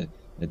music at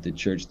the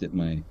church that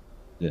my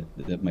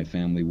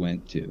family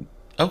went to.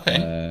 Okay.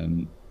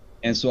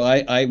 And so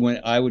I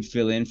would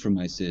fill in for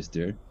my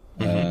sister,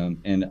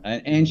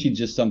 and she'd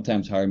just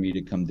sometimes hire me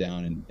to come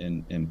down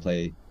and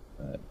play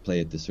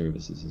at the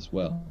services as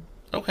well.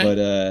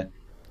 Okay.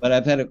 But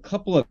I've had a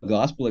couple of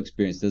gospel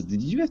experiences.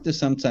 Did you have to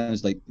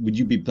sometimes, like, would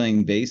you be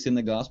playing bass in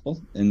the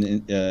gospel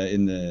with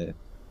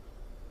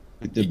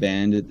the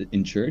band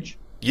in church?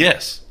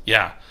 Yes.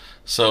 Yeah.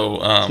 So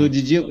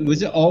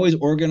was it always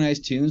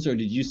organized tunes, or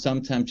did you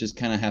sometimes just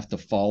kind of have to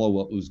follow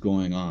what was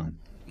going on?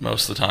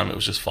 most of the time it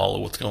was just follow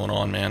what's going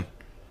on, man.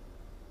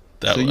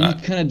 So you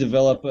kind of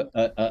develop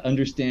a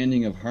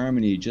understanding of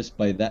harmony just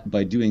by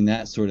doing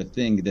that sort of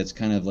thing. That's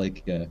kind of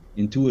like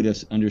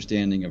intuitive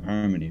understanding of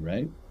harmony,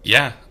 right?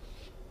 Yeah.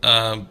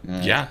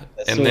 Yeah.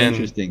 That's and so then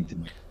interesting to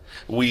me.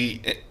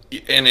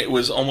 And it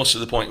was almost to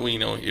the point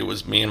where, it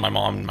was me and my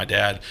mom and my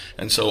dad.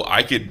 And so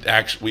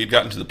we had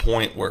gotten to the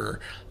point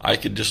where I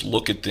could just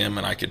look at them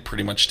and I could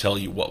pretty much tell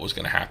you what was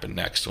going to happen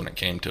next when it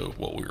came to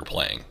what we were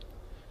playing.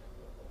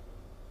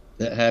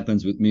 That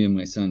happens with me and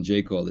my son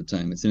Jake all the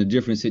time. It's in a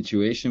different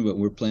situation, but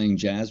we're playing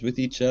jazz with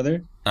each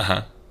other.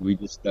 Uh-huh.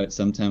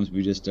 Sometimes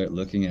we just start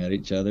looking at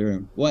each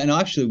other. Well, and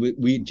actually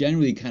we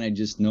generally kind of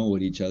just know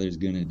what each other's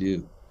gonna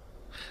do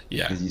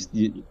Yeah. because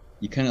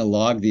you kind of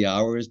log the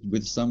hours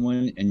with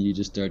someone and you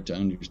just start to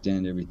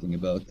understand everything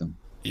about them.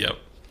 Yep.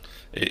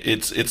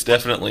 It's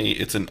definitely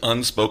it's an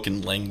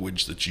unspoken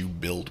language that you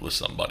build with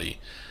somebody,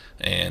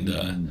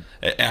 and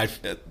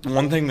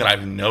one thing that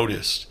I've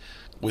noticed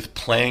with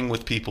playing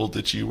with people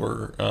that you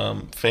were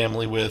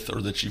family with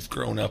or that you've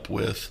grown up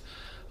with,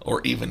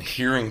 or even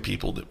hearing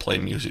people that play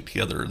music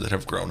together that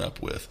have grown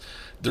up with,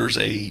 there's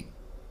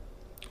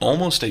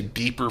almost a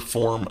deeper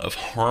form of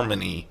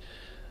harmony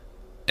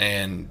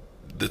and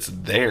that's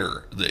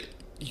there that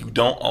you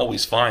don't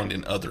always find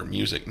in other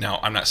music. Now,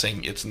 I'm not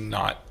saying it's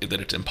not that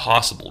it's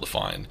impossible to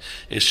find.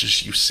 It's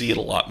just you see it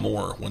a lot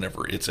more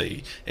whenever it's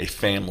a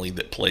family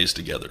that plays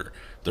together.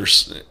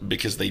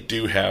 Because they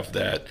do have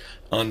that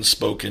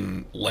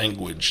unspoken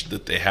language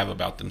that they have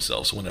about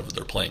themselves whenever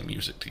they're playing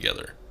music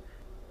together.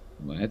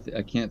 Well,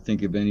 I can't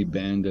think of any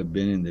band I've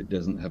been in that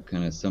doesn't have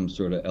kind of some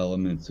sort of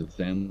elements of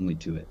family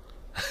to it.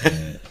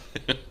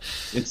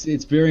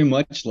 It's very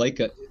much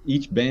like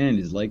each band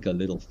is like a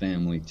little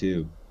family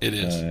too. It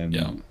is,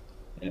 yeah.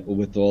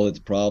 With all its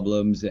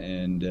problems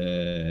and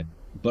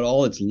but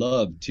all its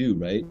love too,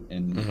 right?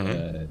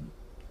 And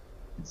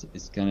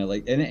it's kind of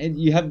like and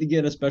you have to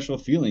get a special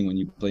feeling when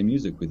you play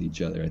music with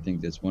each other. I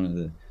think that's one of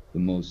the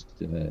most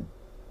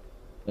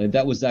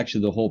that was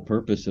actually the whole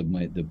purpose of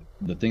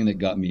the thing that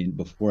got me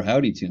before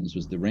Howdytoons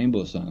was the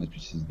Rainbow Songs,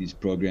 which is these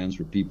programs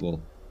where people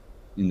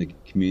in the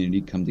community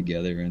come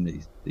together and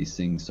they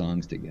sing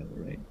songs together,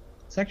 right?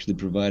 It's actually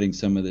providing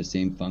some of the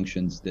same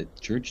functions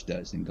that church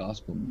does in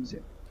gospel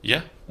music.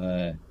 Yeah.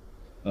 But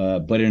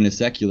in a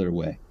secular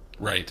way.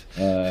 Right.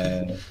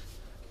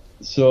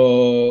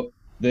 So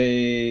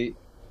they,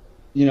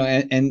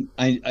 and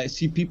I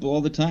see people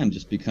all the time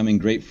just becoming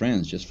great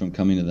friends just from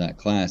coming to that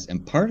class.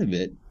 And part of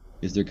it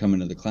is they're coming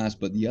to the class,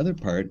 but the other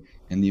part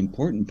and the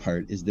important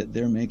part is that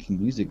they're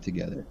making music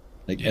together.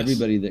 Like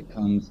everybody that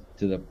comes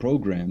to the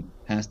program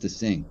has to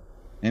sing.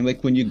 And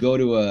like when you go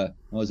to I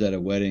was at a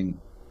wedding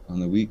on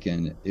the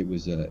weekend, it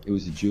was a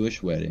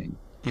Jewish wedding.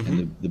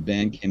 And the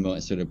band came out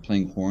and started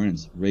playing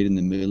horns right in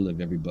the middle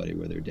of everybody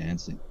where they're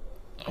dancing.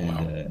 Oh,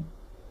 and wow.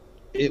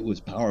 It was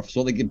powerful.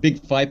 So like a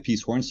big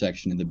 5-piece horn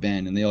section in the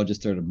band, and they all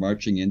just started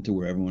marching into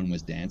where everyone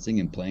was dancing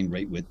and playing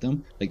right with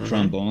them, like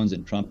trombones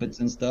and trumpets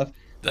and stuff.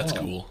 That's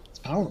cool. It's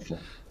powerful.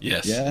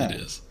 Yes, yeah. It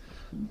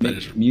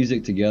is.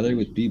 Music together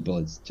with people,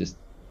 it's just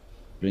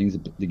brings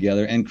it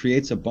together and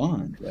creates a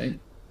bond, right?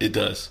 It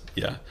does,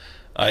 yeah.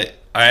 I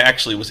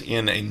actually was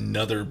in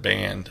another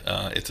band.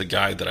 It's a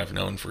guy that I've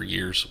known for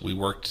years. We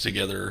worked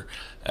together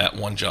at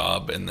one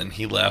job, and then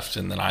he left,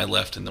 and then I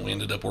left, and then we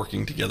ended up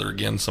working together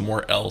again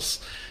somewhere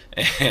else.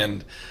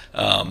 And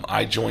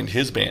I joined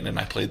his band, and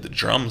I played the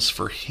drums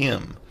for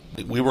him.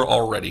 We were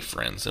already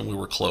friends, and we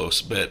were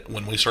close, but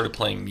when we started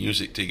playing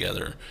music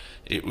together,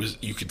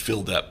 you could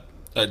feel that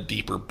a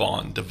deeper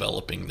bond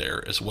developing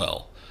there as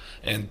well.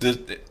 And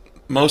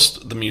most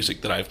of the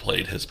music that I've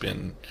played has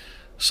been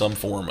some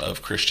form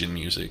of Christian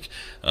music.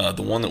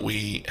 The one that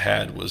we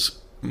had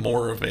was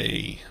more of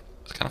a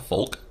kind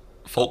of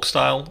folk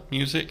style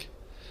music,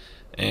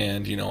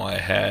 and I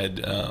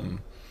had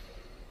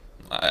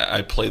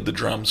I played the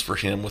drums for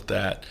him with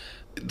that.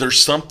 There's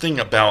something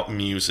about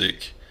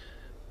music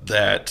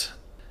that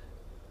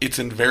it's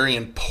a very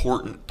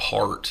important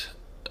part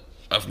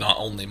of not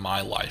only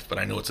my life, but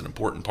I know it's an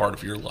important part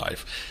of your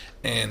life.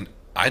 And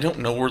I don't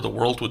know where the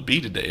world would be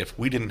today if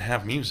we didn't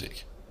have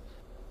music.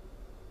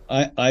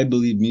 I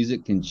believe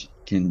music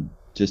can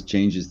just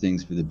changes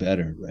things for the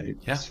better, right?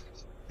 Yeah.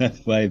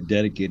 That's why I've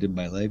dedicated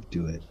my life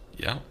to it.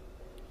 Yeah.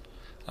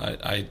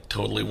 I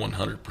totally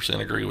 100%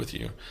 agree with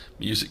you.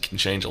 Music can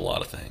change a lot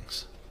of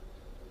things.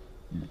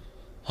 Yeah.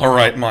 All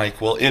right,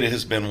 Mike. Well, it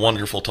has been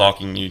wonderful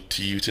talking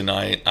to you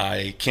tonight.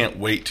 I can't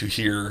wait to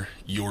hear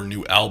your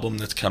new album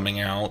that's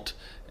coming out,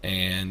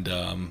 and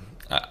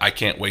I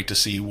can't wait to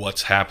see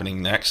what's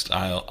happening next.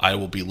 I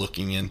will be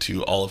looking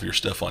into all of your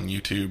stuff on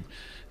YouTube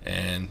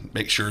and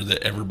make sure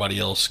that everybody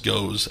else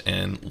goes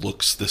and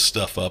looks this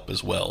stuff up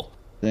as well.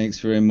 Thanks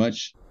very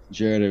much,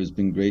 Jared. It's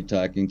been great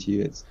talking to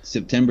you. It's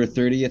September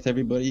 30th,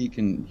 everybody. You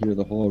can hear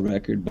the whole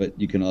record, but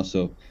you can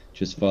also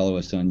just follow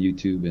us on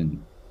YouTube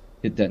and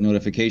hit that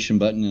notification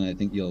button, and I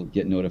think you'll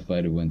get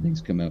notified of when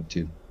things come out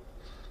too.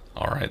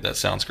 All right, that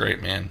sounds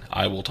great, man.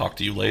 I will talk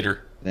to you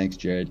later. Thanks,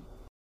 Jared.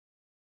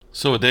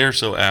 So a day or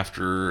so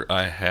after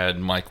I had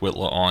Mike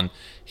Whitla on,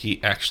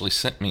 he actually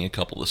sent me a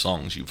couple of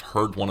songs. You've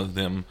heard one of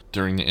them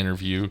during the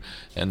interview,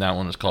 and that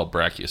one is called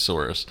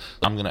Brachiosaurus.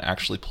 I'm going to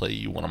actually play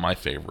you one of my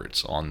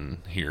favorites on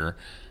here,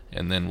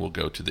 and then we'll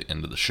go to the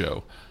end of the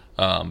show.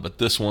 But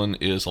this one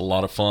is a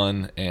lot of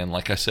fun, and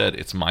like I said,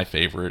 it's my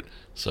favorite.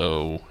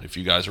 So if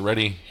you guys are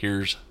ready,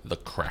 here's The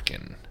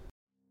Kraken.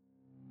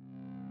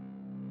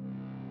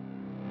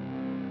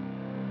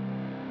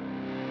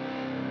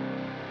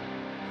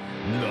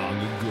 Long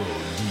ago,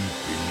 deep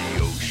in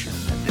the ocean,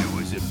 there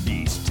was a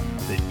beast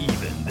that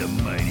even the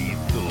mighty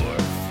Thor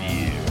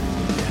feared.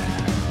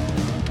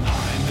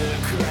 I'm the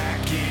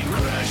Kraken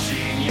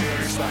crushing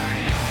your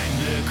spine. I'm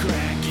the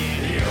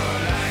Kraken, your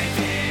life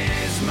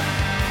is mine.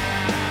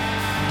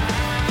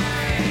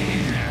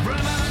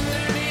 From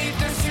underneath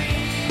the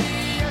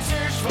sea, I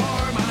search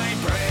for my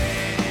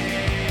prey.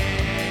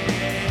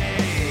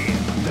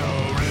 No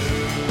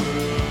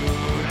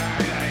rude, I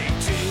like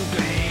to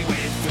play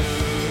with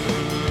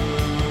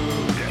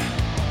food.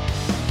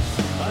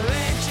 I'll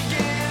let you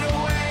get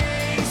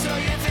away, so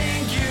you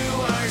think you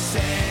are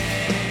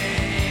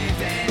safe.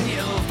 Then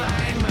you'll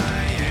find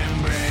my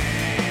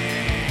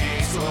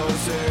embrace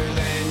closer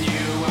than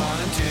you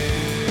want to.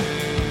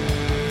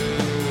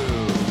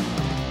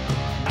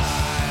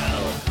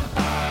 I'll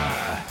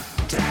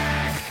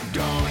attack,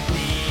 don't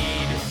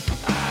need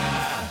a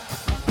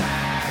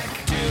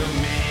pack to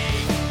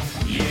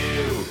make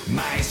you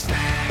my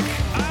snack.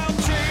 I'll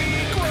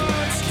take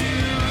what's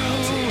due.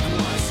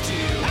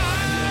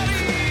 I'll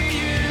eat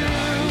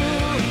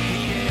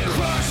you.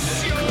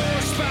 Crush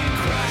your spine.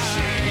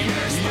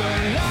 Your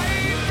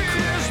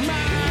life is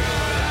mine.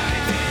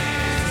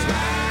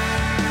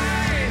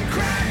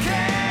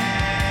 Kraken.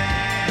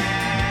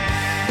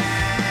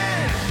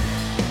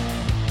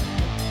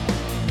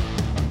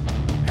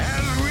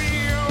 As we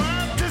go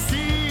out to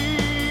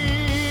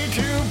sea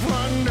to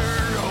plunder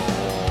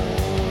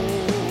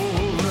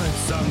gold,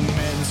 some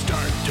men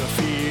start to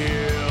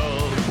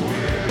feel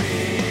we're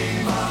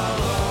being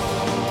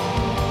followed.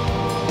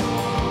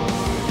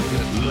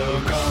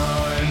 Look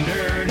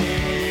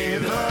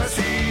underneath the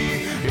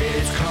sea,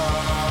 it's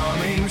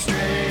coming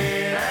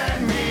straight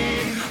at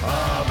me.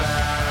 A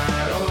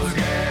battle's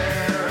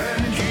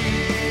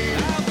guaranteed.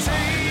 I'll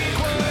take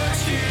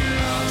what's due.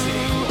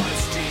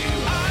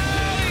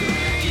 I'll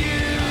eat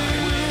you.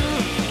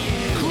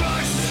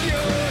 Crush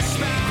your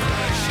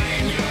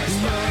spine. Your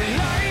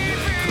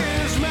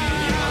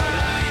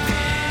life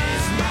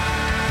is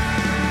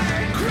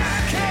mine.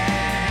 Kraken.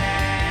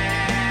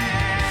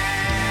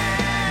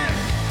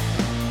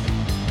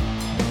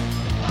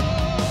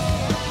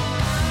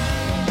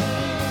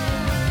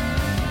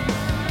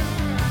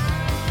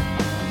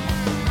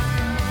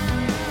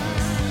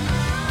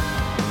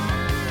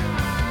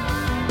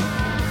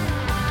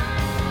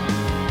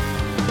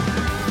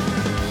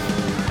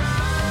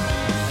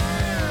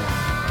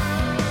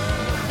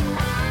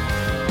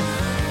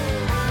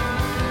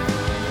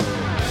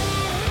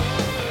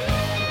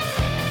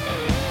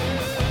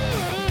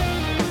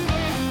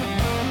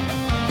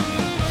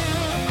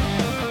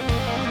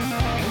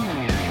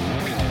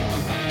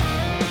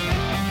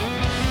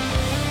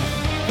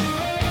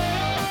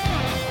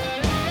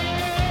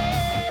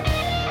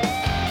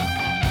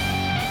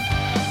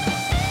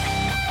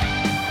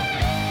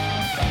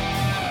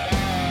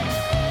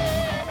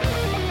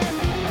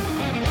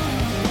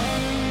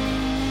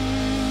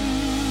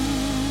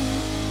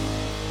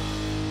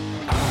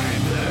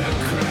 I'm the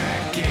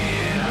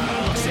Kraken,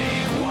 I'll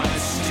take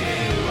what's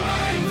due.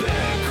 I'm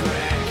the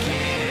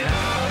Kraken,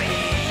 I'll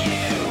eat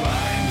you.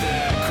 I'm the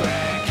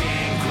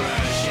Kraken,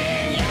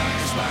 crushing your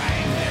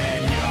spine.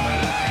 Then your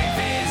life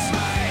is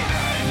mine.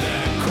 I'm the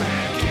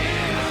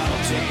Kraken,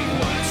 I'll take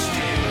what's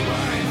due.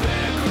 I'm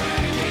the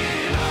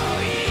Kraken,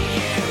 I'll eat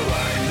you.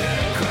 I'm the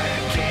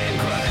Kraken,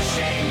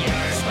 crushing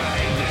your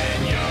spine. Then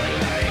your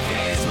life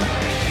is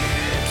mine.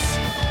 Hips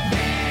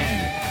bend,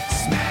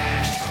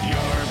 smash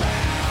your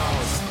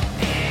bowels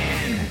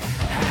in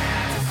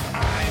half.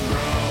 I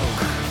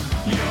broke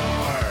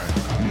your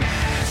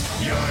mast.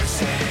 You're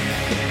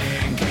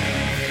sinking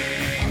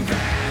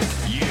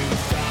fast. You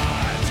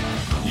thought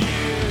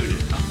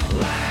you'd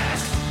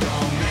last.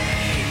 Don't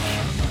make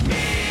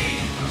me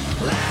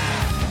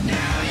laugh.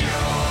 Now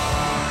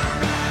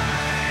you're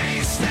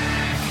my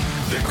snack.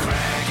 The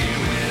Kraken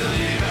will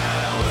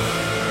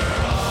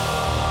devour all.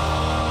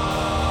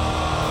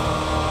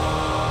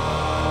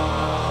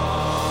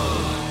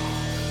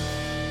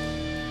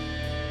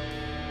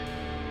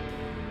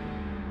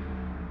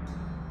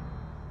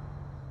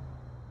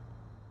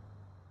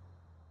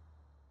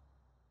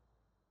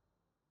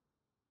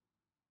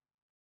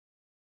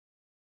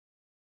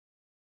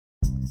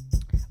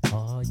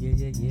 Oh,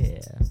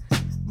 yeah.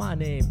 My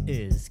name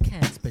is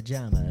Cat's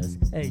Pajamas,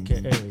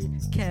 aka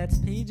Cat's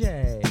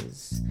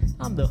PJs.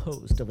 I'm the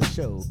host of a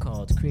show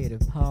called Creative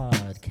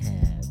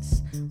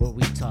Podcasts, where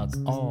we talk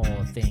all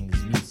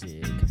things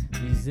music,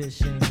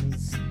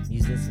 musicians,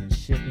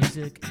 musicianship,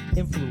 music,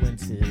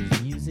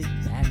 influences, music,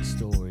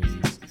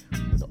 backstories,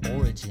 the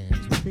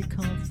origins, where they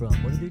come from,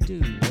 what do they do,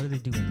 what are they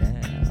doing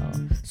now.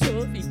 So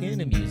if you're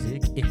into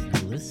music, if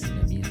you listen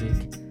to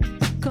music,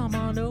 come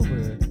on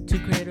over to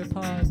Creator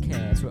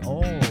Podcast, where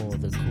all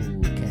the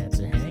cool cats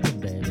are hanging,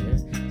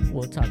 baby.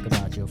 We'll talk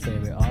about your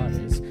favorite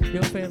artists,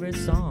 your favorite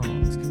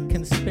songs,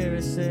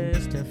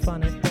 conspiracies to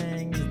funny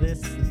things,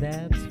 this,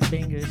 that,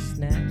 finger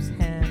snaps,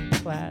 hand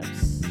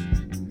claps,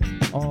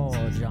 all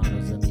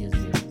genres of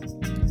music.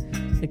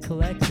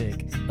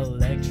 Eclectic,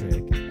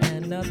 electric,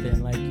 and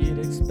nothing like you'd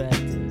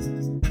expected.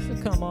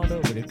 So come on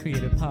over to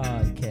Creator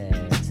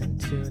Podcast and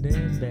tune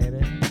in,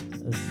 baby.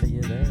 I'll see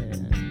you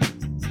there.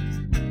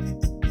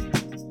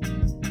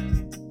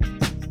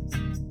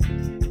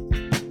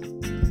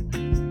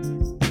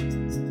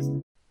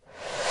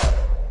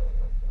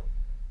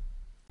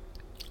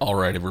 All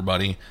right,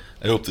 everybody.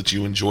 I hope that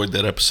you enjoyed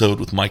that episode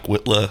with Mike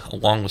Whitla,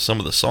 along with some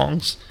of the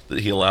songs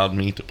that he allowed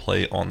me to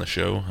play on the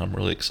show. I'm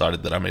really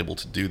excited that I'm able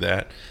to do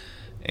that.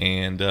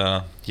 And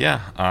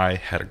I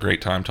had a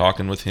great time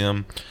talking with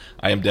him.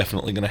 I am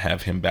definitely going to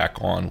have him back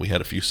on. We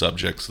had a few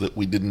subjects that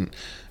we didn't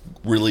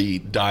really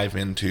dive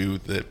into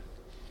that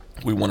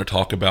we want to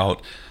talk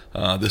about.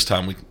 This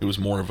time it was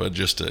more of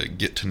just a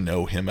get to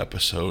know him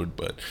episode,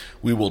 but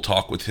we will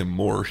talk with him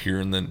more here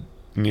in the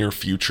near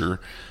future.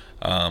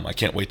 I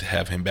can't wait to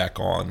have him back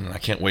on, and I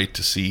can't wait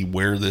to see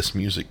where this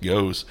music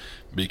goes,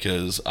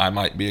 because I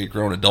might be a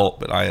grown adult,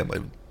 but I am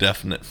a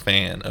definite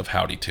fan of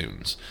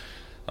Howdytoons.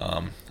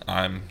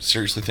 I'm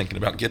seriously thinking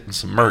about getting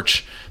some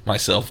merch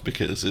myself,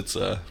 because it's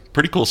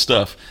pretty cool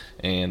stuff,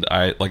 and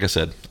like I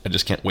said, I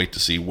just can't wait to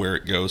see where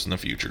it goes in the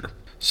future.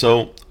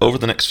 So over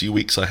the next few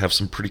weeks, I have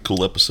some pretty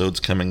cool episodes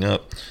coming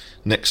up.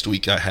 Next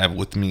week, I have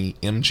with me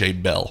MJ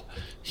Bell.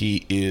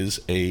 He is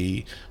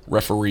a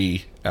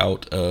referee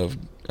out of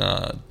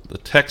the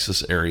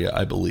Texas area,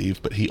 I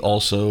believe, but he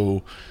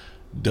also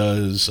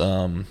does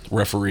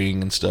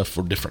refereeing and stuff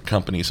for different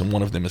companies, and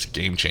one of them is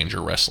Game Changer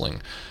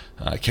Wrestling.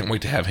 I can't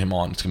wait to have him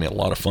on. It's going to be a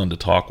lot of fun to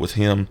talk with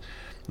him.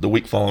 The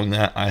week following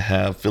that, I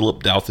have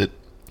Philip Douthit.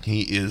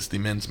 He is the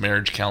men's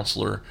marriage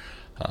counselor.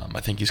 I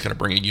think he's going to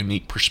bring a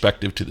unique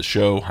perspective to the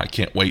show. I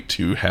can't wait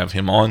to have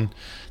him on.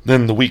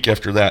 Then the week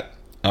after that,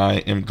 I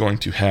am going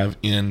to have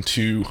in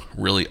two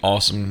really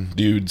awesome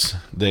dudes.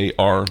 They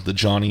are the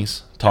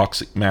Johnnies,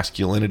 Toxic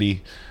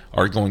Masculinity,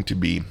 are going to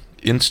be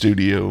in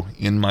studio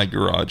in my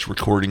garage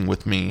recording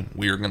with me.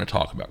 We are going to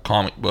talk about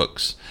comic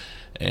books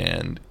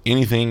and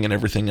anything and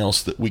everything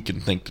else that we can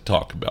think to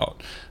talk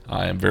about.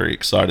 I am very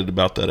excited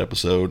about that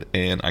episode,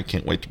 and I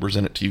can't wait to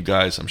present it to you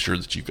guys. I'm sure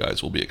that you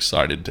guys will be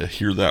excited to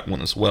hear that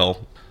one as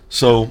well.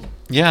 So,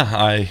 yeah,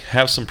 I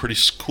have some pretty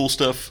cool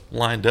stuff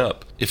lined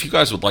up. If you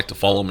guys would like to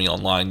follow me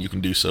online, you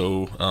can do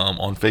so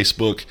on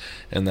Facebook,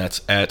 and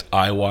that's at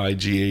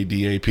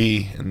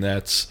IYGADAP, and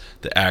that's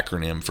the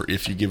acronym for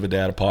If You Give a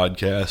Dad a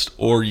Podcast,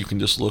 or you can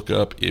just look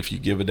up If You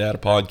Give a Dad a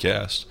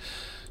Podcast.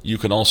 You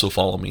can also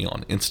follow me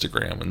on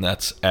Instagram, and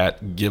that's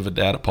at Give a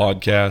Dad a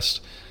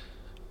Podcast.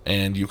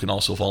 And you can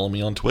also follow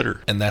me on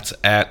Twitter, and that's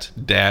at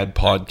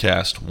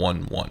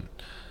DadPodcast11.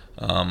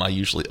 I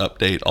usually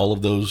update all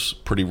of those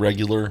pretty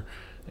regular,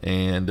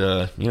 and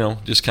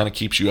just kind of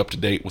keeps you up to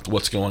date with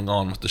what's going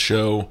on with the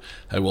show.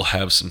 I will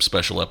have some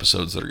special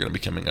episodes that are going to be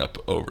coming up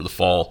over the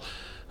fall.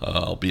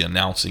 I'll be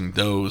announcing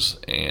those,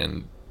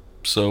 and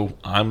so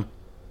I'm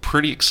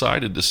pretty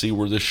excited to see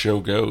where this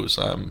show goes.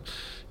 I'm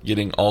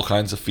getting all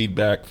kinds of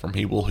feedback from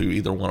people who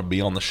either want to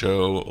be on the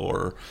show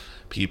or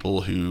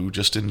people who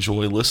just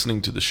enjoy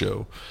listening to the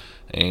show.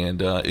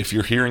 And if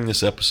you're hearing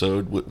this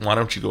episode, why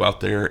don't you go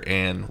out there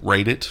and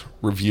rate it,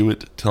 review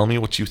it, tell me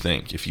what you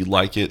think. If you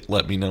like it,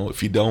 let me know.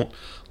 If you don't,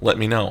 let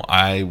me know.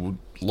 I would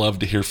love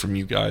to hear from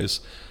you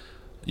guys.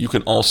 You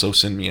can also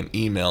send me an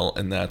email,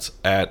 and that's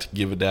at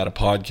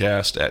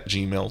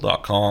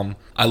giveadatapodcast@gmail.com.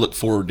 I look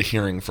forward to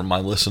hearing from my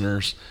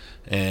listeners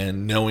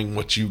and knowing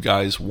what you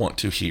guys want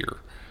to hear.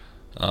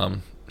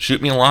 Shoot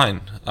me a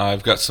line.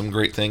 I've got some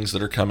great things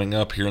that are coming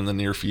up here in the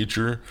near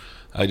future.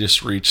 I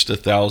just reached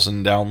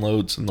 1,000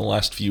 downloads in the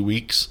last few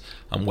weeks.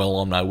 I'm well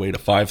on my way to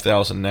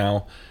 5,000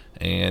 now.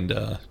 And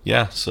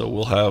so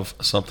we'll have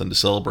something to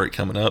celebrate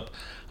coming up.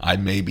 I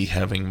may be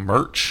having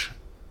merch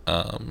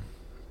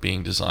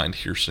being designed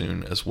here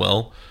soon as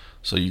well.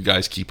 So you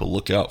guys keep a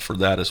lookout for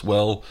that as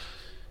well.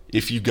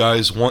 If you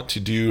guys want to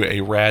do a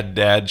Rad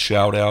Dad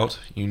shout out,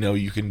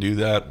 you can do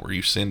that, where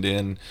you send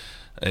in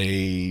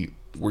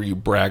where you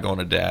brag on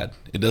a dad.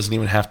 It doesn't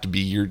even have to be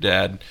your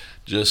dad,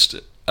 just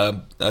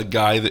a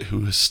guy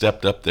who has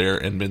stepped up there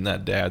and been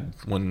that dad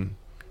when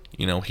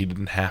he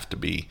didn't have to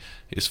be,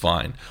 is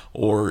fine.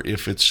 Or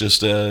if it's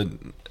just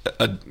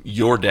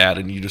your dad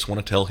and you just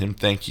want to tell him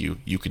thank you,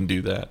 you can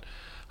do that.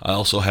 I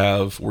also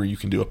have where you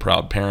can do a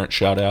proud parent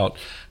shout out,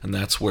 and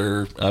that's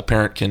where a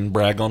parent can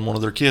brag on one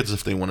of their kids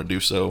if they want to do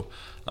so.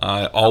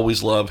 I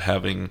always love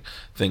having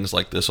things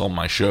like this on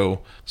my show.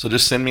 So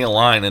just send me a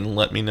line and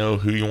let me know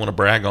who you want to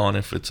brag on,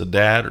 if it's a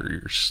dad or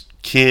your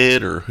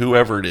kid or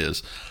whoever it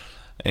is.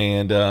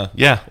 And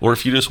or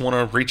if you just want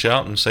to reach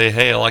out and say,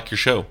 hey, I like your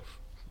show,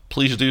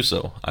 please do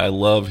so. I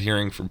love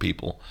hearing from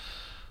people.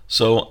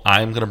 So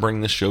I'm going to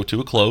bring this show to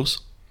a close.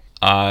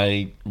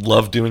 I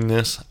love doing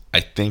this.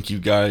 I thank you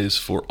guys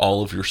for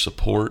all of your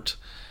support,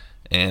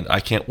 and I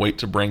can't wait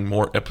to bring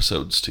more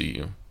episodes to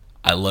you.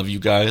 I love you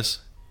guys.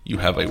 You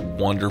have a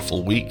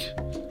wonderful week,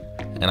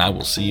 and I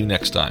will see you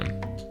next time.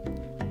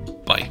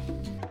 Bye.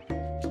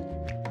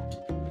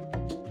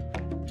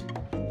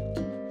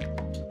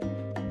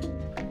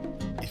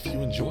 If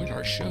you enjoyed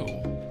our show,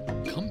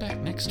 come back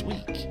next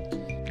week.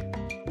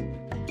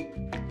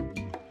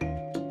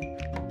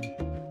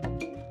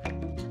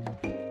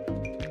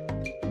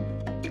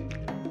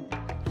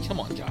 Come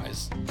on,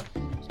 guys.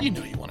 You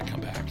know you want to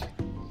come back.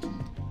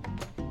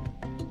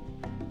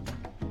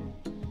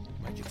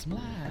 Might get some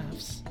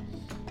laughs.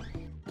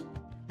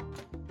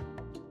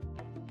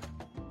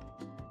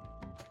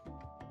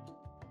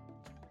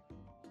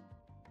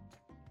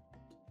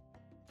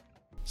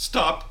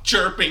 Stop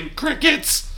chirping, crickets!